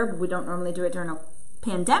once a year, but we don't normally do it during a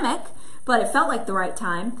pandemic, but it felt like the right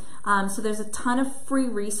time. So there's a ton of free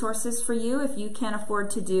resources for you. If you can't afford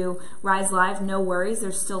to do Rise Live, no worries.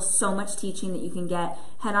 There's still so much teaching that you can get.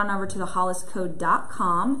 Head on over to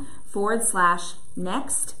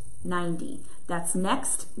theholliscode.com/next90. That's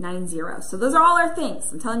next 90. So those are all our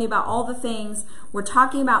things. I'm telling you about all the things. We're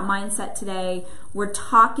talking about mindset today. We're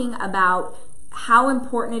talking about how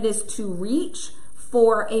important it is to reach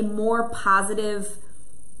for a more positive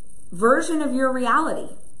version of your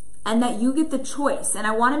reality and that you get the choice. And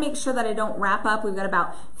I want to make sure that I don't wrap up. We've got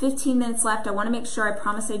about 15 minutes left. I want to make sure, I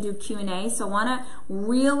promise I do Q&A. So I want to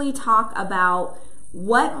really talk about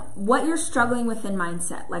what you're struggling with in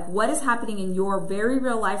mindset. Like, what is happening in your very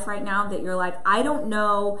real life right now that you're like, I don't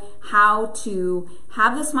know how to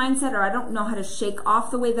have this mindset, or I don't know how to shake off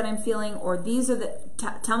the way that I'm feeling, or these are the,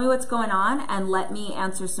 tell me what's going on and let me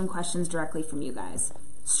answer some questions directly from you guys.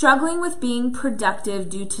 Struggling with being productive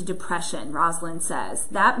due to depression, Rosalind says.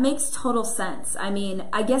 That makes total sense. I mean,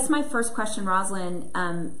 I guess my first question, Rosalind,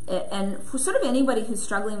 and for sort of anybody who's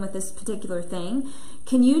struggling with this particular thing,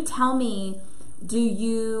 can you tell me, do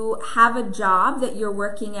you have a job that you're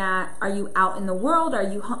working at? Are you out in the world? Are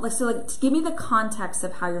you home? So like, give me the context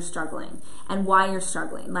of how you're struggling and why you're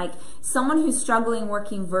struggling. Like, someone who's struggling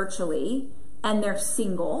working virtually and they're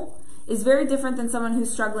single, is very different than someone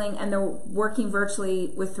who's struggling and they're working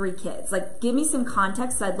virtually with 3 kids. Like, give me some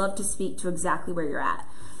context. I'd love to speak to exactly where you're at.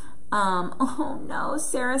 Oh no,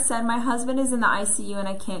 Sarah said, my husband is in the ICU and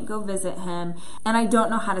I can't go visit him and I don't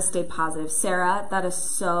know how to stay positive. Sarah, that is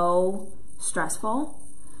so stressful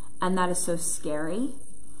and that is so scary.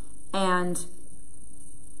 And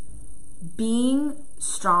being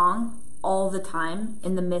strong all the time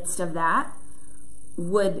in the midst of that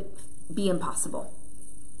would be impossible.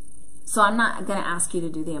 So I'm not going to ask you to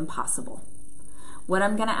do the impossible. What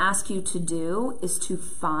I'm going to ask you to do is to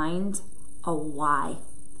find a why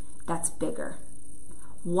that's bigger.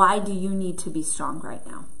 Why do you need to be strong right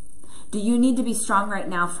now? Do you need to be strong right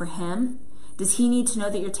now for him? Does he need to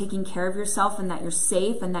know that you're taking care of yourself and that you're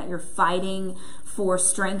safe and that you're fighting for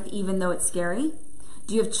strength even though it's scary?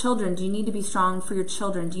 Do you have children? Do you need to be strong for your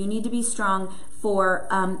children? Do you need to be strong for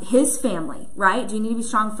his family, right? Do you need to be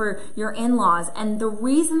strong for your in-laws? And the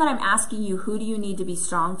reason that I'm asking you, who do you need to be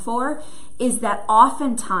strong for, is that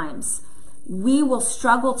oftentimes we will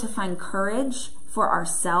struggle to find courage for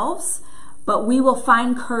ourselves, but we will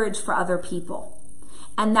find courage for other people.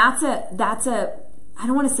 And that's a, I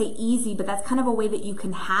don't want to say easy, but that's kind of a way that you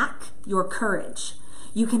can hack your courage.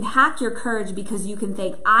 You can hack your courage because you can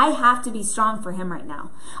think, I have to be strong for him right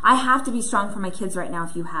now. I have to be strong for my kids right now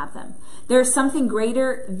if you have them. There's something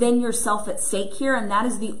greater than yourself at stake here, and that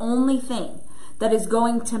is the only thing that is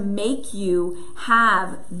going to make you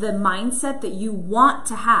have the mindset that you want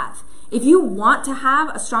to have. If you want to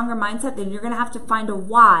have a stronger mindset, then you're going to have to find a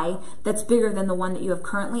why that's bigger than the one that you have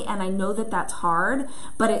currently. And I know that that's hard,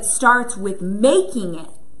 but it starts with making it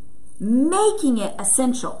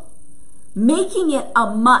essential. Making it a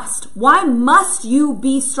must. Why must you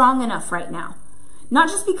be strong enough right now? Not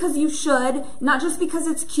just because you should, not just because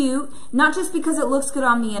it's cute, not just because it looks good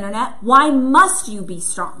on the internet. Why must you be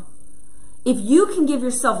strong? If you can give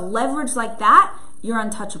yourself leverage like that, you're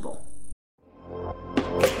untouchable.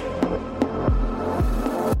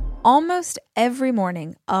 Almost every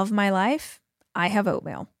morning of my life, I have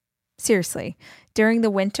oatmeal. Seriously, during the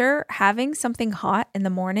winter, having something hot in the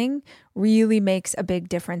morning really makes a big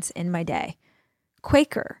difference in my day.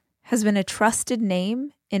 Quaker has been a trusted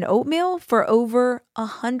name in oatmeal for over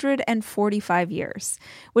 145 years,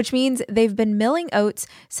 which means they've been milling oats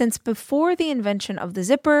since before the invention of the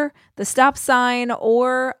zipper, the stop sign,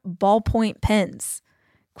 or ballpoint pens.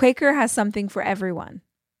 Quaker has something for everyone,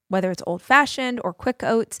 whether it's old-fashioned or quick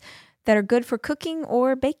oats that are good for cooking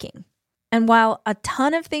or baking. And while a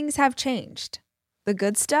ton of things have changed, the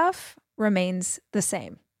good stuff remains the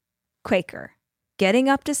same. Quaker, getting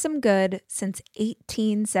up to some good since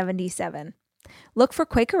 1877. Look for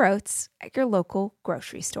Quaker Oats at your local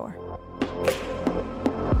grocery store.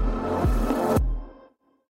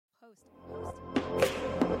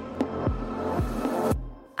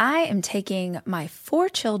 I am taking my 4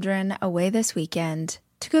 children away this weekend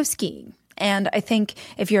to go skiing. And I think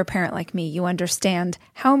if you're a parent like me, you understand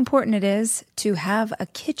how important it is to have a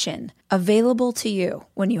kitchen available to you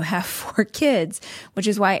when you have 4 kids, which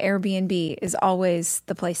is why Airbnb is always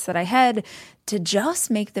the place that I head to just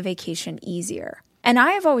make the vacation easier. And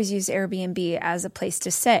I have always used Airbnb as a place to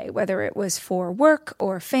stay, whether it was for work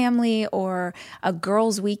or family or a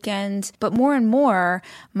girls' weekend. But more and more,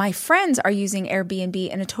 my friends are using Airbnb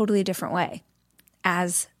in a totally different way,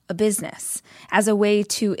 as a business, as a way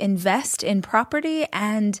to invest in property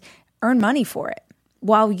and earn money for it.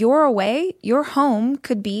 While you're away, your home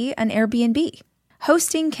could be an Airbnb.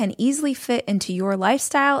 Hosting can easily fit into your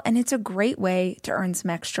lifestyle, and it's a great way to earn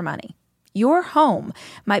some extra money. Your home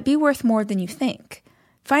might be worth more than you think.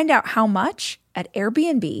 Find out how much at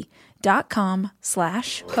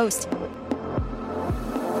airbnb.com/host.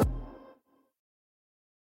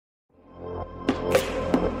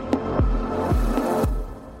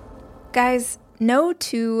 Guys, no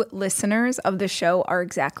 2 listeners of the show are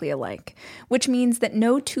exactly alike, which means that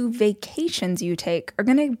no 2 vacations you take are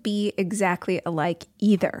going to be exactly alike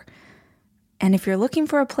either. And if you're looking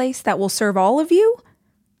for a place that will serve all of you,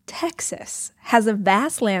 Texas has a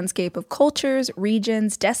vast landscape of cultures,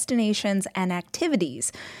 regions, destinations, and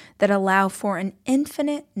activities that allow for an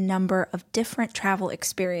infinite number of different travel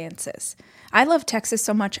experiences. I love Texas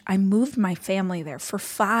so much, I moved my family there for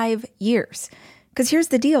 5 years. Because here's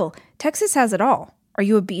the deal, Texas has it all. Are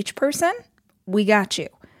you a beach person? We got you.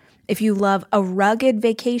 If you love a rugged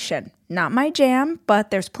vacation, not my jam,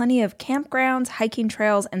 but there's plenty of campgrounds, hiking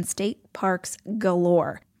trails, and state parks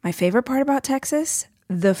galore. My favorite part about Texas?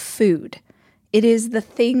 The food. It is the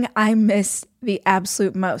thing I miss the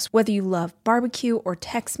absolute most. Whether you love barbecue or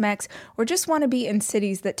Tex-Mex or just want to be in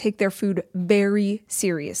cities that take their food very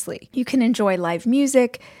seriously, you can enjoy live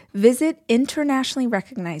music, visit internationally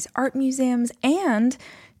recognized art museums, and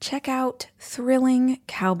check out thrilling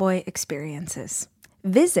cowboy experiences.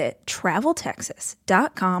 Visit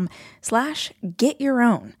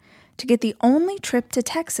traveltexas.com/getyourown to get the only trip to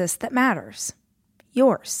Texas that matters.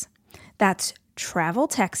 Yours. That's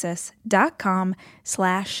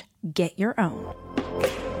traveltexas.com/getyourown.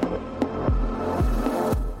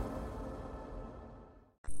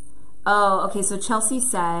 Oh, okay. So Chelsea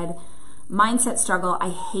said, mindset struggle. I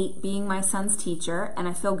hate being my son's teacher and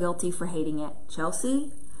I feel guilty for hating it.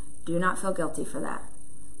 Chelsea, do not feel guilty for that.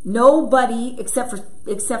 Nobody except for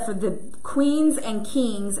the queens and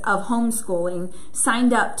kings of homeschooling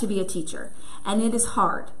signed up to be a teacher. And it is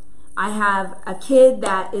hard. I have a kid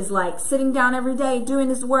that is like sitting down every day, doing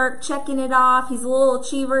his work, checking it off. He's a little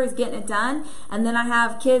achiever. He's getting it done. And then I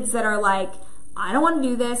have kids that are like, I don't want to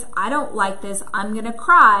do this. I don't like this. I'm going to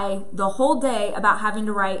cry the whole day about having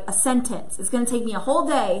to write a sentence. It's going to take me a whole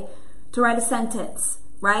day to write a sentence,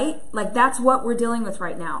 right? Like that's what we're dealing with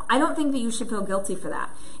right now. I don't think that you should feel guilty for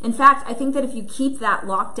that. In fact, I think that if you keep that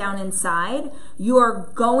locked down inside, you are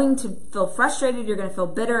going to feel frustrated. You're going to feel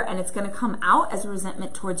bitter, and it's going to come out as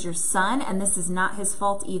resentment towards your son. And this is not his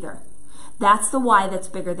fault either. That's the why that's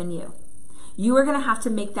bigger than you. You are going to have to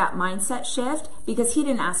make that mindset shift because he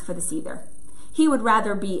didn't ask for this either. He would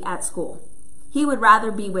rather be at school. He would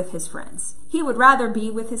rather be with his friends. He would rather be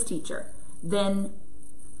with his teacher than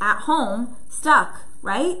at home stuck,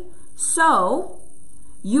 right? So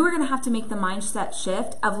you are going to have to make the mindset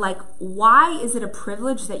shift of like, why is it a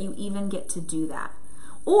privilege that you even get to do that?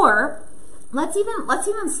 Or let's even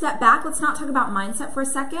step back. Let's not talk about mindset for a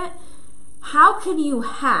second. How can you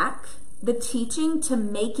hack the teaching to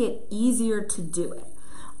make it easier to do it?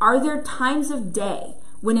 Are there times of day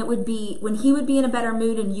when he would be in a better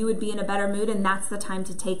mood and you would be in a better mood, and that's the time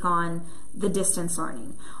to take on the distance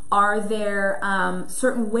learning? Are there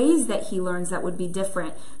certain ways that he learns that would be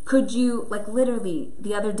different? Could you, like literally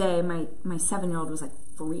the other day, my 7-year-old was like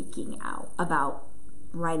freaking out about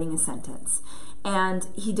writing a sentence. And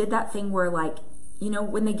he did that thing where like, you know,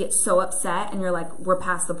 when they get so upset and you're like, we're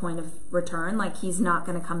past the point of return, like he's not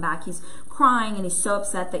going to come back. He's crying and he's so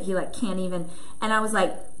upset that he like can't even. And I was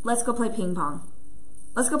like, let's go play ping pong.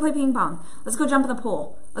 Let's go play ping pong. Let's go jump in the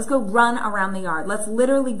pool. Let's go run around the yard. Let's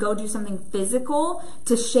literally go do something physical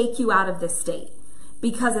to shake you out of this state.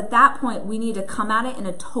 Because at that point, we need to come at it in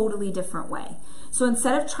a totally different way. So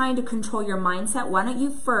instead of trying to control your mindset, why don't you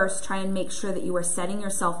first try and make sure that you are setting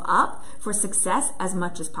yourself up for success as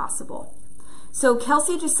much as possible? So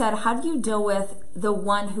Kelsey just said, how do you deal with the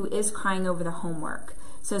one who is crying over the homework?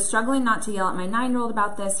 So struggling not to yell at my 9-year-old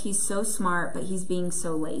about this. He's so smart, but he's being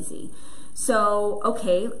so lazy. So,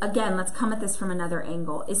 okay, again, let's come at this from another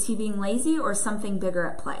angle. Is he being lazy or something bigger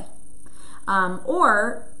at play?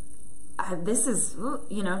 This is,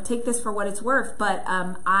 you know, take this for what it's worth, but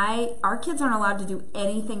our kids aren't allowed to do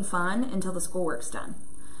anything fun until the schoolwork's done.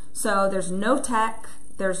 So there's no tech,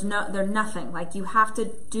 there's nothing. Like you have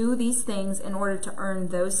to do these things in order to earn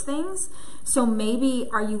those things. So maybe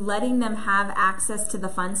are you letting them have access to the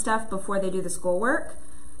fun stuff before they do the schoolwork?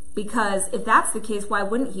 Because if that's the case, why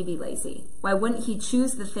wouldn't he be lazy? Why wouldn't he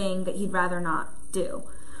choose the thing that he'd rather not do?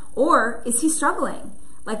 Or is he struggling?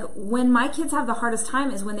 Like when my kids have the hardest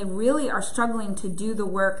time is when they really are struggling to do the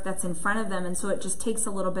work that's in front of them. And so it just takes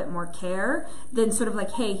a little bit more care than sort of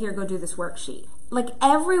like, hey, here, go do this worksheet. Like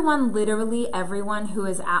everyone, literally everyone who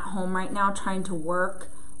is at home right now trying to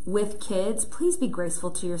work with kids, please be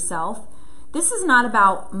graceful to yourself. This is not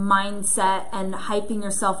about mindset and hyping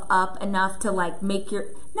yourself up enough to like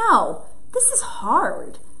no, this is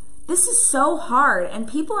hard. This is so hard. And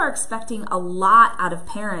people are expecting a lot out of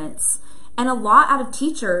parents and a lot out of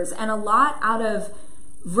teachers and a lot out of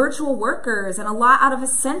virtual workers and a lot out of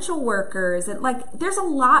essential workers. And like, there's a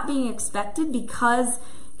lot being expected because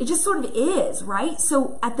it just sort of is, right?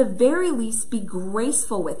 So at the very least, be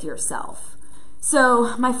graceful with yourself.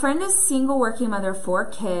 So my friend is single working mother of 4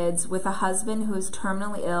 kids with a husband who is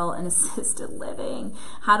terminally ill and assisted living.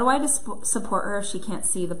 How do I support her if she can't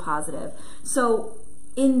see the positive? So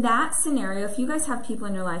in that scenario, if you guys have people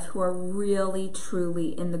in your life who are really,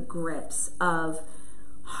 truly in the grips of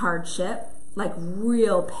hardship, like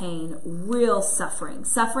real pain, real suffering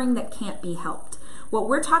that can't be helped. What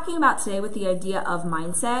we're talking about today with the idea of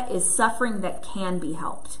mindset is suffering that can be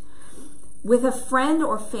helped. With a friend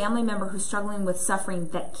or family member who's struggling with suffering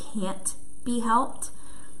that can't be helped,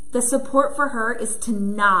 the support for her is to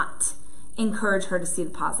not encourage her to see the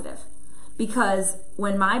positive. Because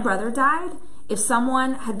when my brother died, if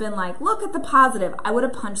someone had been like, look at the positive, I would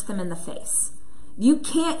have punched them in the face. You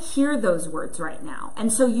can't hear those words right now.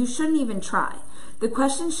 And so you shouldn't even try. The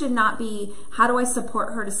question should not be, how do I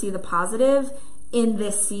support her to see the positive in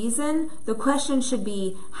this season? The question should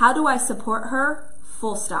be, how do I support her?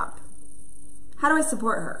 Full stop. How do I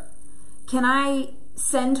support her? Can I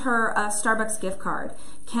send her a Starbucks gift card?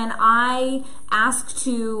 Can I ask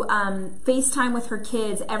to FaceTime with her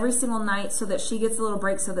kids every single night so that she gets a little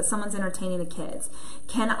break so that someone's entertaining the kids?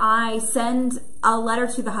 Can I send a letter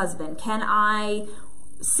to the husband? Can I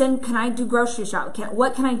do grocery shop?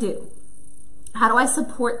 What can I do? How do I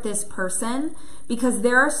support this person? Because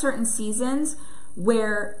there are certain seasons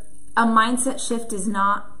where a mindset shift is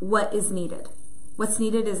not what is needed. What's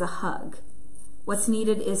needed is a hug. What's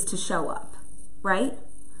needed is to show up, right?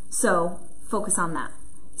 So focus on that.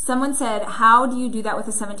 Someone said, how do you do that with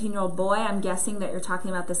a 17-year-old boy? I'm guessing that you're talking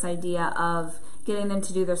about this idea of getting them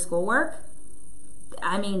to do their schoolwork.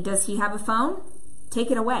 I mean, does he have a phone? Take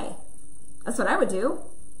it away. That's what I would do.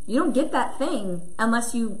 You don't get that thing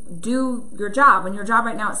unless you do your job. And your job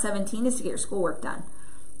right now at 17 is to get your schoolwork done.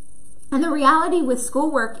 And the reality with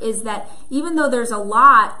schoolwork is that even though there's a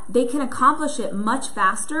lot, they can accomplish it much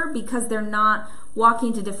faster because they're not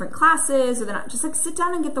walking to different classes, or they're not just like, sit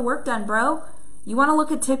down and get the work done, bro. You want to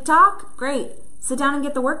look at TikTok? Great. Sit down and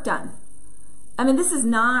get the work done. I mean, this is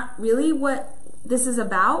not really what this is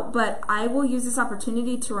about, but I will use this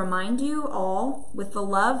opportunity to remind you all with the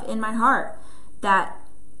love in my heart that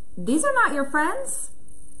these are not your friends.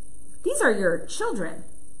 These are your children.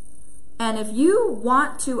 And if you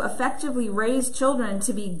want to effectively raise children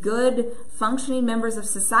to be good, functioning members of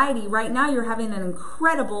society, right now you're having an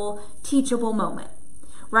incredible teachable moment.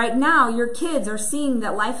 Right now, your kids are seeing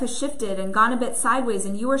that life has shifted and gone a bit sideways,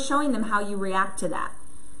 and you are showing them how you react to that.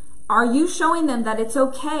 Are you showing them that it's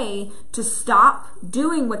okay to stop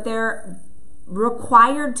doing what they're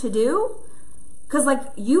required to do? Because like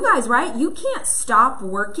you guys, right? You can't stop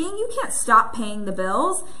working. You can't stop paying the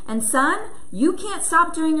bills. And son, you can't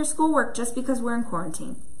stop doing your schoolwork just because we're in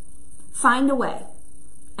quarantine. Find a way.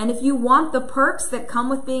 And if you want the perks that come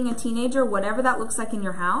with being a teenager, whatever that looks like in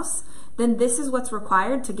your house, then this is what's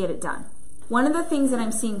required to get it done. One of the things that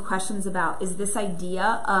I'm seeing questions about is this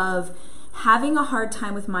idea of having a hard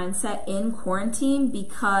time with mindset in quarantine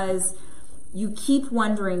because you keep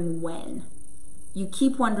wondering when. You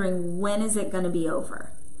keep wondering, when is it going to be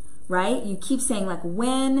over, right? You keep saying like,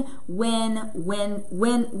 when.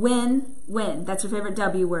 That's your favorite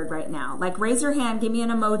W word right now. Like, raise your hand, give me an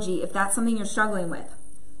emoji if that's something you're struggling with.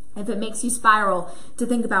 If it makes you spiral to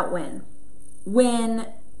think about when. When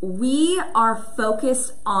we are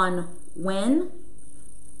focused on when,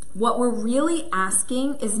 what we're really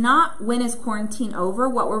asking is not when is quarantine over.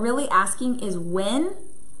 What we're really asking is, when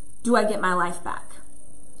do I get my life back?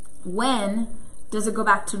 When does it go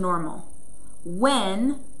back to normal?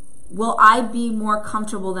 When will I be more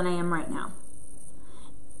comfortable than I am right now?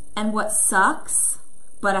 And what sucks,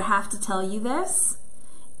 but I have to tell you this,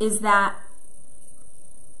 is that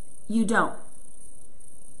you don't.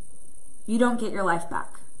 You don't get your life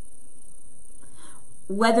back.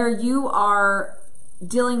 Whether you are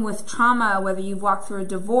dealing with trauma, whether you've walked through a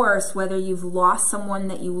divorce, whether you've lost someone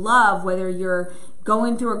that you love, whether you're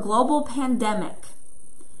going through a global pandemic,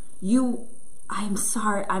 I'm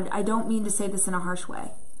sorry, I don't mean to say this in a harsh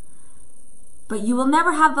way, but you will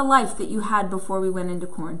never have the life that you had before we went into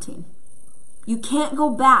quarantine. You can't go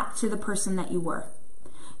back to the person that you were.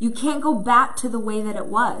 You can't go back to the way that it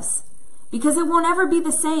was, because it won't ever be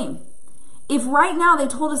the same. If right now they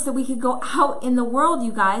told us that we could go out in the world,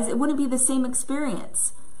 you guys, it wouldn't be the same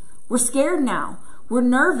experience. We're scared now. We're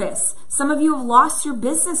nervous. Some of you have lost your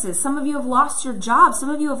businesses. Some of you have lost your jobs. Some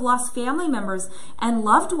of you have lost family members and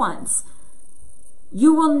loved ones.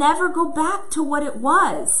 You will never go back to what it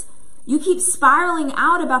was. You keep spiraling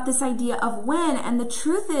out about this idea of when, and the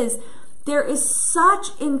truth is, there is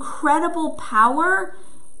such incredible power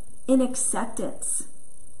in acceptance.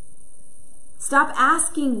 Stop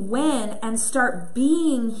asking when and start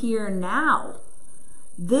being here now.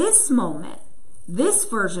 This moment, this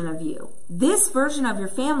version of you, this version of your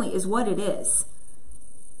family is what it is.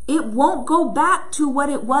 It won't go back to what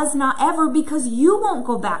it was, not ever, because you won't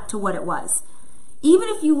go back to what it was. Even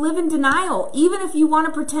if you live in denial, even if you want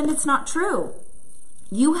to pretend it's not true,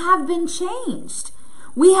 you have been changed.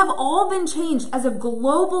 We have all been changed. As a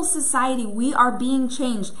global society, we are being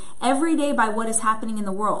changed every day by what is happening in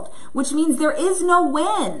the world, which means there is no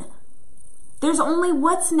when. There's only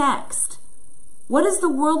what's next. What does the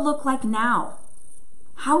world look like now?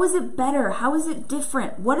 How is it better? How is it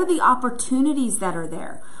different? What are the opportunities that are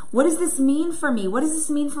there? What does this mean for me? What does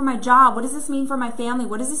this mean for my job? What does this mean for my family?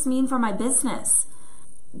 What does this mean for my business?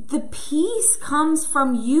 The peace comes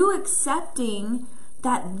from you accepting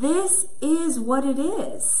that this is what it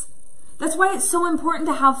is. That's why it's so important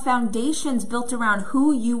to have foundations built around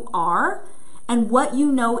who you are and what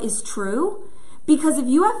you know is true. Because if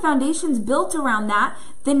you have foundations built around that,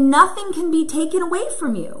 then nothing can be taken away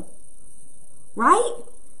from you. Right?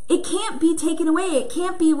 It can't be taken away. It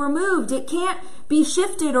can't be removed. It can't be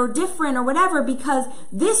shifted or different or whatever, because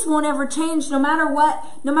this won't ever change no matter what.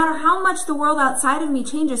 No matter how much the world outside of me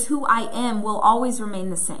changes, who I am will always remain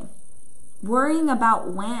the same. Worrying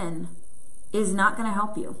about when is not going to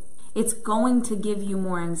help you. It's going to give you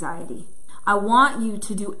more anxiety. I want you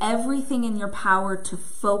to do everything in your power to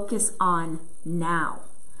focus on now.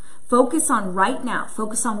 Focus on right now.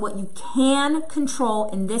 Focus on what you can control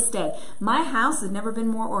in this day. My house has never been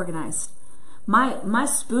more organized. My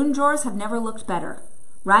spoon drawers have never looked better,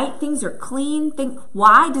 right? Things are clean.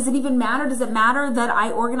 Why? Does it even matter? Does it matter that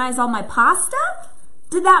I organize all my pasta?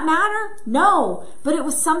 Did that matter? No, but it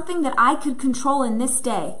was something that I could control in this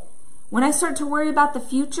day. When I start to worry about the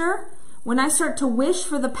future, when I start to wish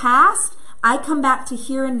for the past, I come back to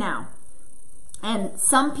here and now. And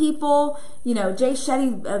some people, Jay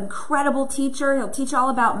Shetty, an incredible teacher, he'll teach all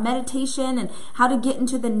about meditation and how to get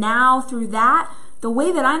into the now through that. The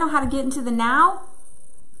way that I know how to get into the now,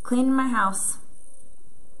 cleaning my house.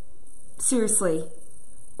 Seriously,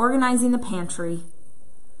 organizing the pantry.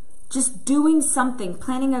 Just doing something,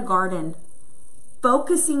 planting a garden.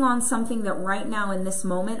 Focusing on something that right now in this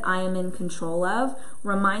moment I am in control of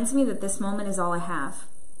reminds me that this moment is all I have.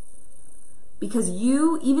 Because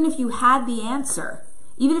even if you had the answer,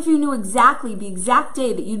 even if you knew exactly the exact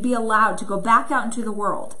day that you'd be allowed to go back out into the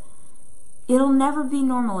world, it'll never be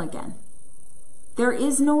normal again. There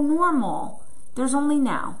is no normal. There's only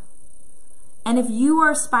now. And if you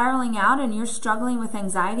are spiraling out and you're struggling with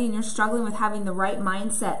anxiety and you're struggling with having the right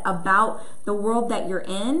mindset about the world that you're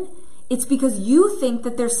in, it's because you think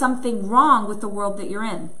that there's something wrong with the world that you're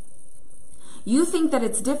in. You think that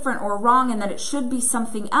it's different or wrong and that it should be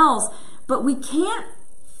something else. But we can't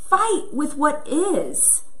fight with what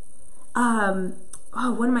is. One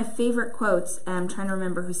of my favorite quotes, I'm trying to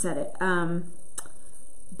remember who said it.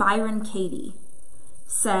 Byron Katie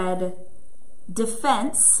said,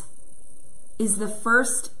 defense is the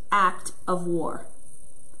first act of war.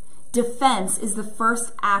 Defense is the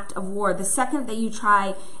first act of war. The second that you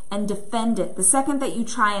try and defend it, the second that you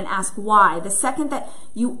try and ask why, the second that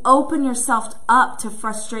you open yourself up to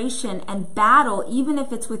frustration and battle, even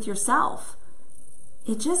if it's with yourself,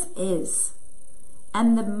 it just is.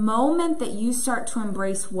 And the moment that you start to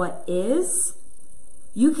embrace what is,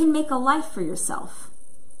 you can make a life for yourself.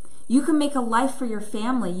 You can make a life for your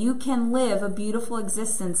family. You can live a beautiful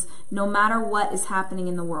existence no matter what is happening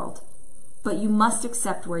in the world. But you must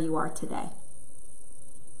accept where you are today.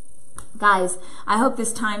 Guys, I hope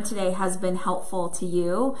this time today has been helpful to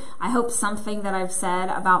you. I hope something that I've said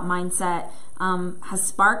about mindset has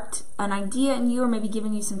sparked an idea in you, or maybe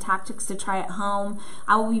given you some tactics to try at home.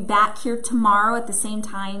 I will be back here tomorrow at the same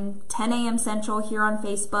time, 10 a.m. Central, here on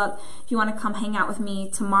Facebook. If you want to come hang out with me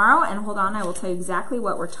tomorrow, and hold on, I will tell you exactly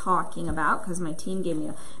what we're talking about because my team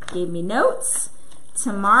gave me notes.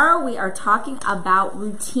 Tomorrow we are talking about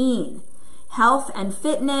routine. Health and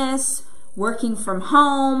fitness, working from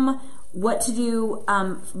home, what to do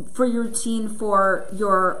for your routine for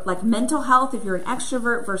your mental health if you're an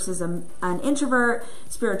extrovert versus an introvert,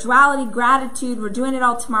 spirituality, gratitude. We're doing it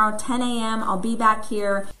all tomorrow, 10 a.m. I'll be back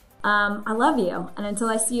here. I love you. And until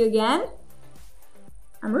I see you again,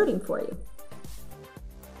 I'm rooting for you.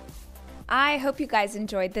 I hope you guys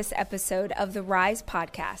enjoyed this episode of the Rise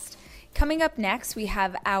Podcast. Coming up next, we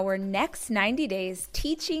have our next 90 days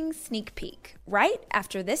teaching sneak peek right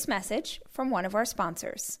after this message from one of our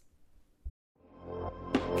sponsors.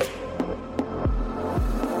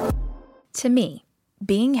 To me,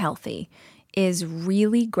 being healthy is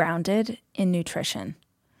really grounded in nutrition.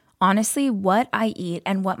 Honestly, what I eat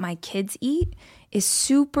and what my kids eat is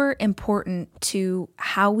super important to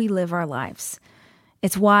how we live our lives.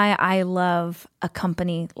 It's why I love a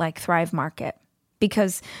company like Thrive Market.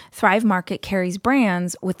 Because Thrive Market carries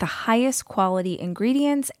brands with the highest quality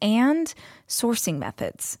ingredients and sourcing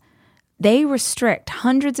methods. They restrict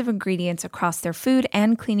hundreds of ingredients across their food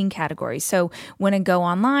and cleaning categories. So when I go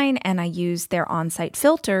online and I use their on-site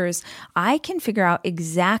filters, I can figure out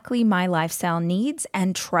exactly my lifestyle needs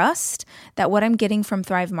and trust that what I'm getting from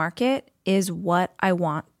Thrive Market is what I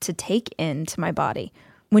want to take into my body.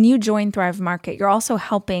 When you join Thrive Market, you're also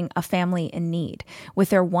helping a family in need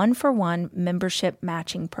with their 1-for-1 membership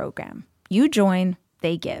matching program. You join,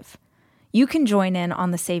 they give. You can join in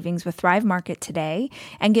on the savings with Thrive Market today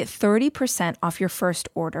and get 30% off your first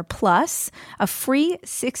order, plus a free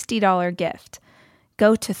 $60 gift.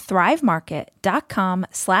 Go to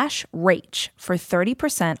thrivemarket.com/Rach for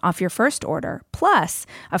 30% off your first order, plus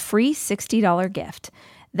a free $60 gift.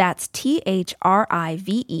 That's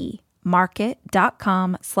THRIVE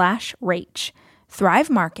market.com/Rach.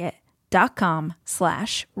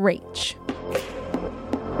 thrivemarket.com/Rach.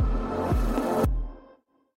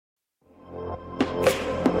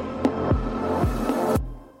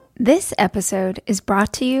 This episode is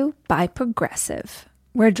brought to you by Progressive,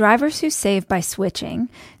 where drivers who save by switching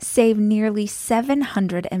save nearly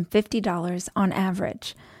 $750 on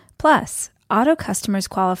average. Plus, auto customers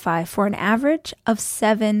qualify for an average of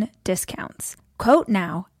 7 discounts. Quote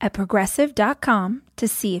now at progressive.com to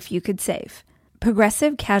see if you could save.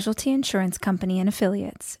 Progressive Casualty Insurance Company and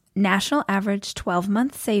Affiliates. National average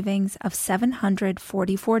 12-month savings of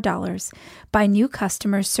 $744 by new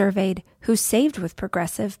customers surveyed who saved with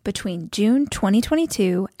Progressive between June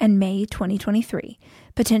 2022 and May 2023.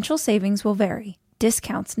 Potential savings will vary.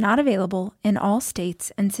 Discounts not available in all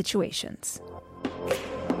states and situations.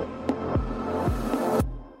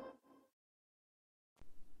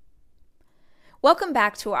 Welcome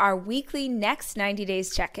back to our weekly Next 90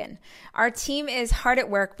 Days check-in. Our team is hard at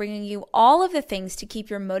work bringing you all of the things to keep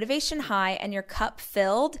your motivation high and your cup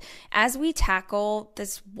filled as we tackle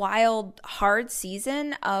this wild, hard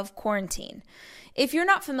season of quarantine. If you're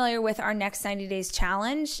not familiar with our Next 90 Days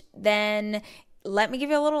challenge, then let me give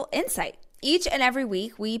you a little insight. Each and every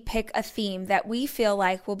week, we pick a theme that we feel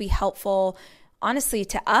like will be helpful, honestly,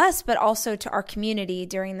 to us, but also to our community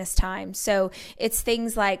during this time. So it's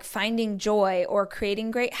things like finding joy or creating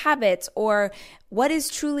great habits or what is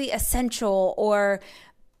truly essential or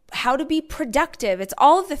how to be productive. It's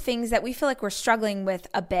all of the things that we feel like we're struggling with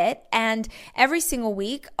a bit. And every single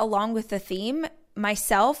week, along with the theme,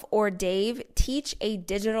 myself or Dave teach a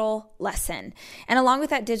digital lesson. And along with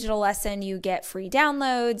that digital lesson, you get free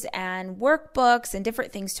downloads and workbooks and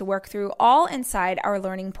different things to work through, all inside our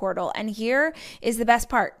learning portal. And here is the best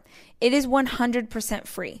part. It is 100%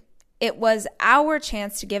 free. It was our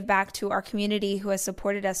chance to give back to our community who has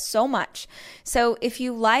supported us so much. So if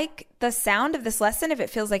you like the sound of this lesson, if it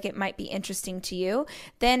feels like it might be interesting to you,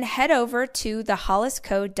 then head over to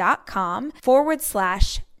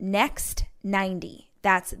theholliscode.com/next90.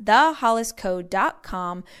 That's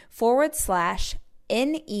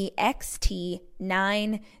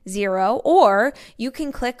theholliscode.com/NEXT90, or you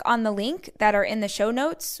can click on the link that are in the show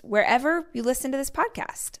notes wherever you listen to this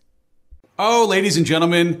podcast. Oh, ladies and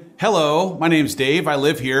gentlemen, hello. My name's Dave. I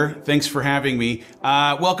live here. Thanks for having me.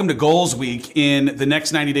 Welcome to Goals Week in the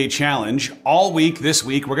Next 90 Day Challenge. All week this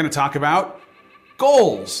week, we're going to talk about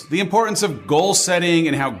goals, the importance of goal setting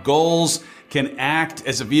and how goals can act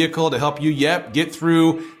as a vehicle to help you, get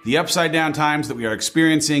through the upside down times that we are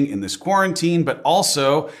experiencing in this quarantine, but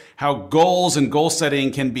also how goals and goal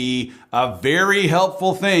setting can be a very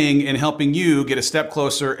helpful thing in helping you get a step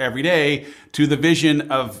closer every day to the vision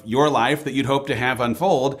of your life that you'd hope to have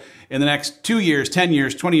unfold in the next 2 years, 10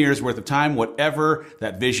 years, 20 years worth of time, whatever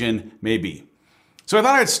that vision may be. So I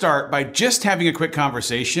thought I'd start by just having a quick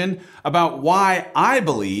conversation about why I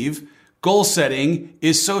believe goal setting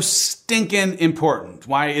is so stinking important,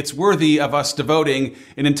 why it's worthy of us devoting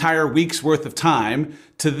an entire week's worth of time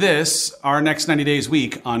to this, our Next 90 Days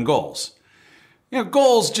week on goals.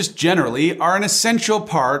 Goals just generally are an essential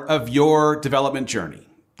part of your development journey.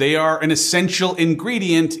 They are an essential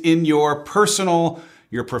ingredient in your personal,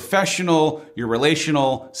 your professional, your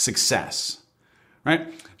relational success, right?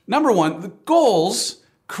 Number one, the goals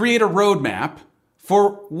create a roadmap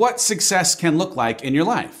for what success can look like in your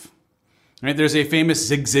life. Right? There's a famous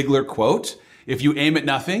Zig Ziglar quote, if you aim at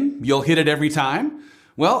nothing, you'll hit it every time.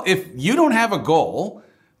 Well, if you don't have a goal,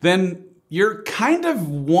 then you're kind of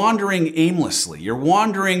wandering aimlessly. You're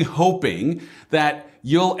wandering hoping that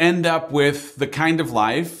you'll end up with the kind of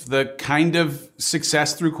life, the kind of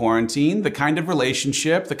success through quarantine, the kind of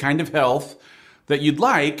relationship, the kind of health that you'd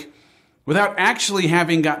like without actually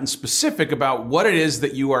having gotten specific about what it is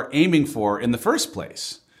that you are aiming for in the first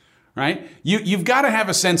place. Right? You've got to have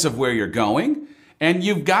a sense of where you're going, and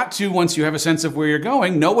you've got to, once you have a sense of where you're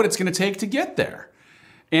going, know what it's going to take to get there.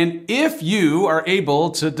 And if you are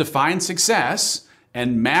able to define success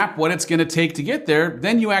and map what it's going to take to get there,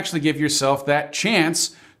 then you actually give yourself that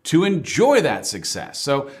chance to enjoy that success.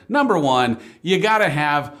 So number one, you got to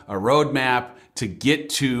have a roadmap to get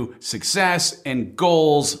to success, and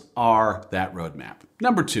goals are that roadmap.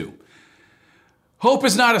 Number two, Hope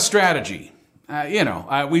is not a strategy.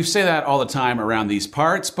 We say that all the time around these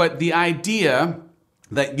parts, but the idea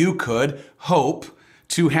that you could hope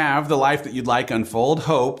to have the life that you'd like unfold,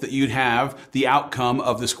 hope that you'd have the outcome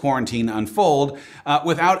of this quarantine unfold,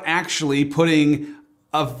 without actually putting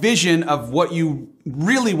a vision of what you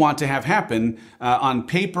really want to have happen on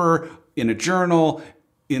paper, in a journal,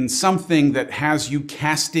 in something that has you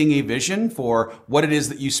casting a vision for what it is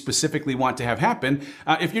that you specifically want to have happen.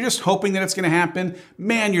 If you're just hoping that it's going to happen,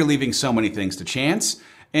 man, you're leaving so many things to chance.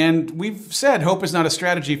 And we've said hope is not a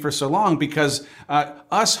strategy for so long because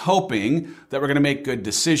us hoping that we're going to make good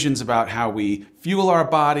decisions about how we fuel our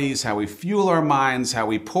bodies, how we fuel our minds, how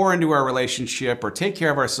we pour into our relationship or take care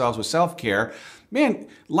of ourselves with self-care, man,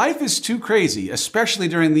 life is too crazy, especially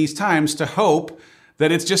during these times, to hope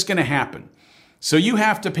that it's just going to happen. So you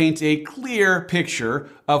have to paint a clear picture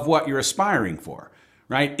of what you're aspiring for,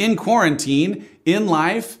 right? In quarantine, in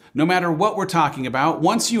life, no matter what we're talking about,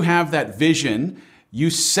 once you have that vision, you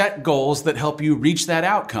set goals that help you reach that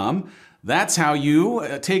outcome. That's how you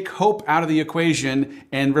take hope out of the equation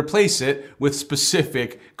and replace it with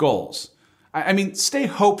specific goals. I mean, stay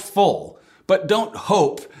hopeful, but don't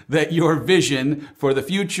hope that your vision for the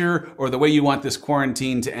future or the way you want this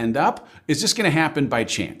quarantine to end up is just going to happen by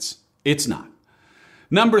chance. It's not.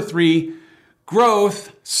 Number 3,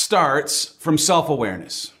 growth starts from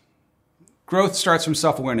self-awareness. Growth starts from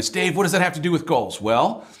self-awareness. Dave, what does that have to do with goals?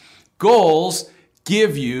 Well, goals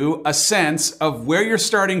give you a sense of where you're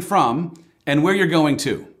starting from and where you're going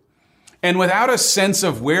to. And without a sense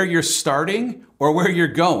of where you're starting or where you're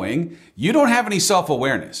going, you don't have any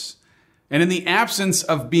self-awareness. And in the absence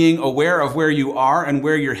of being aware of where you are and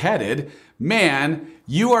where you're headed, man,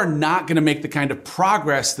 you are not going to make the kind of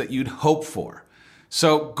progress that you'd hope for.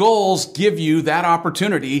 So goals give you that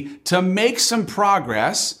opportunity to make some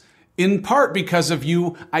progress, in part because of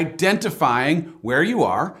you identifying where you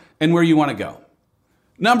are and where you want to go.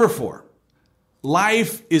 Number 4,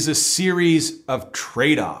 life is a series of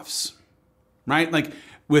trade-offs, right? Like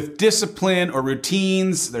with discipline or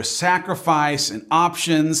routines, there's sacrifice and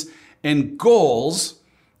options, and goals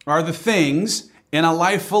are the things in a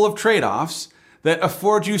life full of trade-offs that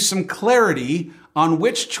afford you some clarity on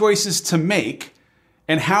which choices to make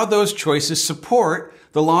and how those choices support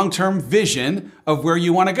the long-term vision of where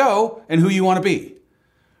you want to go and who you want to be,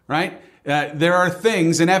 right? There are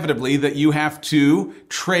things inevitably that you have to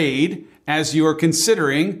trade as you're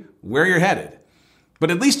considering where you're headed.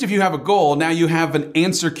 But at least if you have a goal, now you have an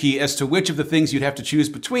answer key as to which of the things you'd have to choose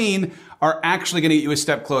between are actually going to get you a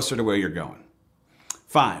step closer to where you're going.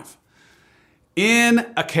 5,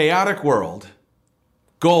 in a chaotic world,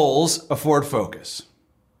 goals afford focus.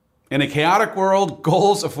 In a chaotic world,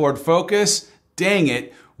 goals afford focus. Dang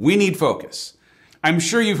it, we need focus. I'm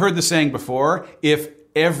sure you've heard the saying before, if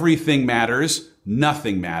everything matters,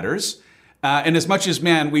 nothing matters. And as much as,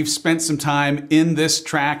 man, we've spent some time in this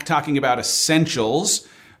track talking about essentials,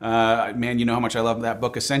 man, you know how much I love that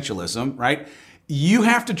book, Essentialism, right? You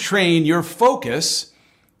have to train your focus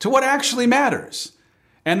to what actually matters.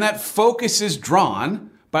 And that focus is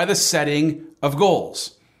drawn by the setting of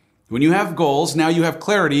goals. When you have goals, now you have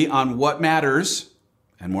clarity on what matters,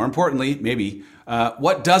 and more importantly, maybe,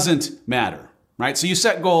 what doesn't matter, right? So you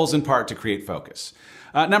set goals in part to create focus.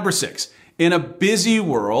 Number 6, in a busy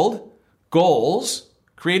world, goals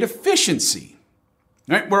create efficiency,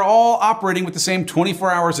 right? We're all operating with the same 24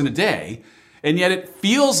 hours in a day, and yet it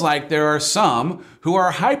feels like there are some who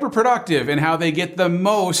are hyper-productive in how they get the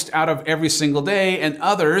most out of every single day, and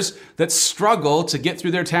others that struggle to get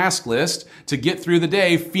through their task list, to get through the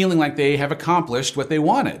day feeling like they have accomplished what they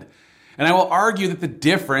wanted. And I will argue that the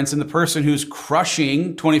difference in the person who's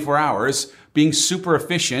crushing 24 hours, being super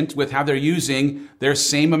efficient with how they're using their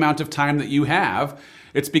same amount of time that you have,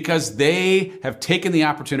 it's because they have taken the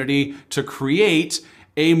opportunity to create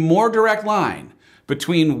a more direct line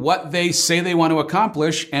between what they say they want to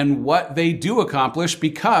accomplish and what they do accomplish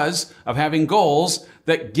because of having goals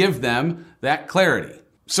that give them that clarity.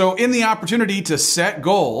 So in the opportunity to set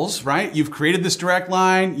goals, right, you've created this direct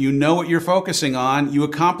line, you know what you're focusing on, you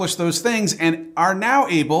accomplish those things and are now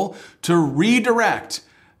able to redirect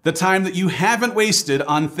the time that you haven't wasted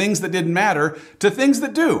on things that didn't matter to things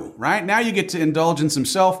that do, right? Now you get to indulge in some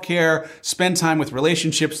self-care, spend time with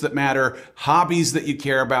relationships that matter, hobbies that you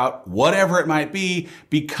care about, whatever it might be,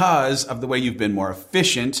 because of the way you've been more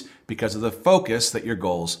efficient, because of the focus that your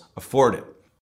goals afforded.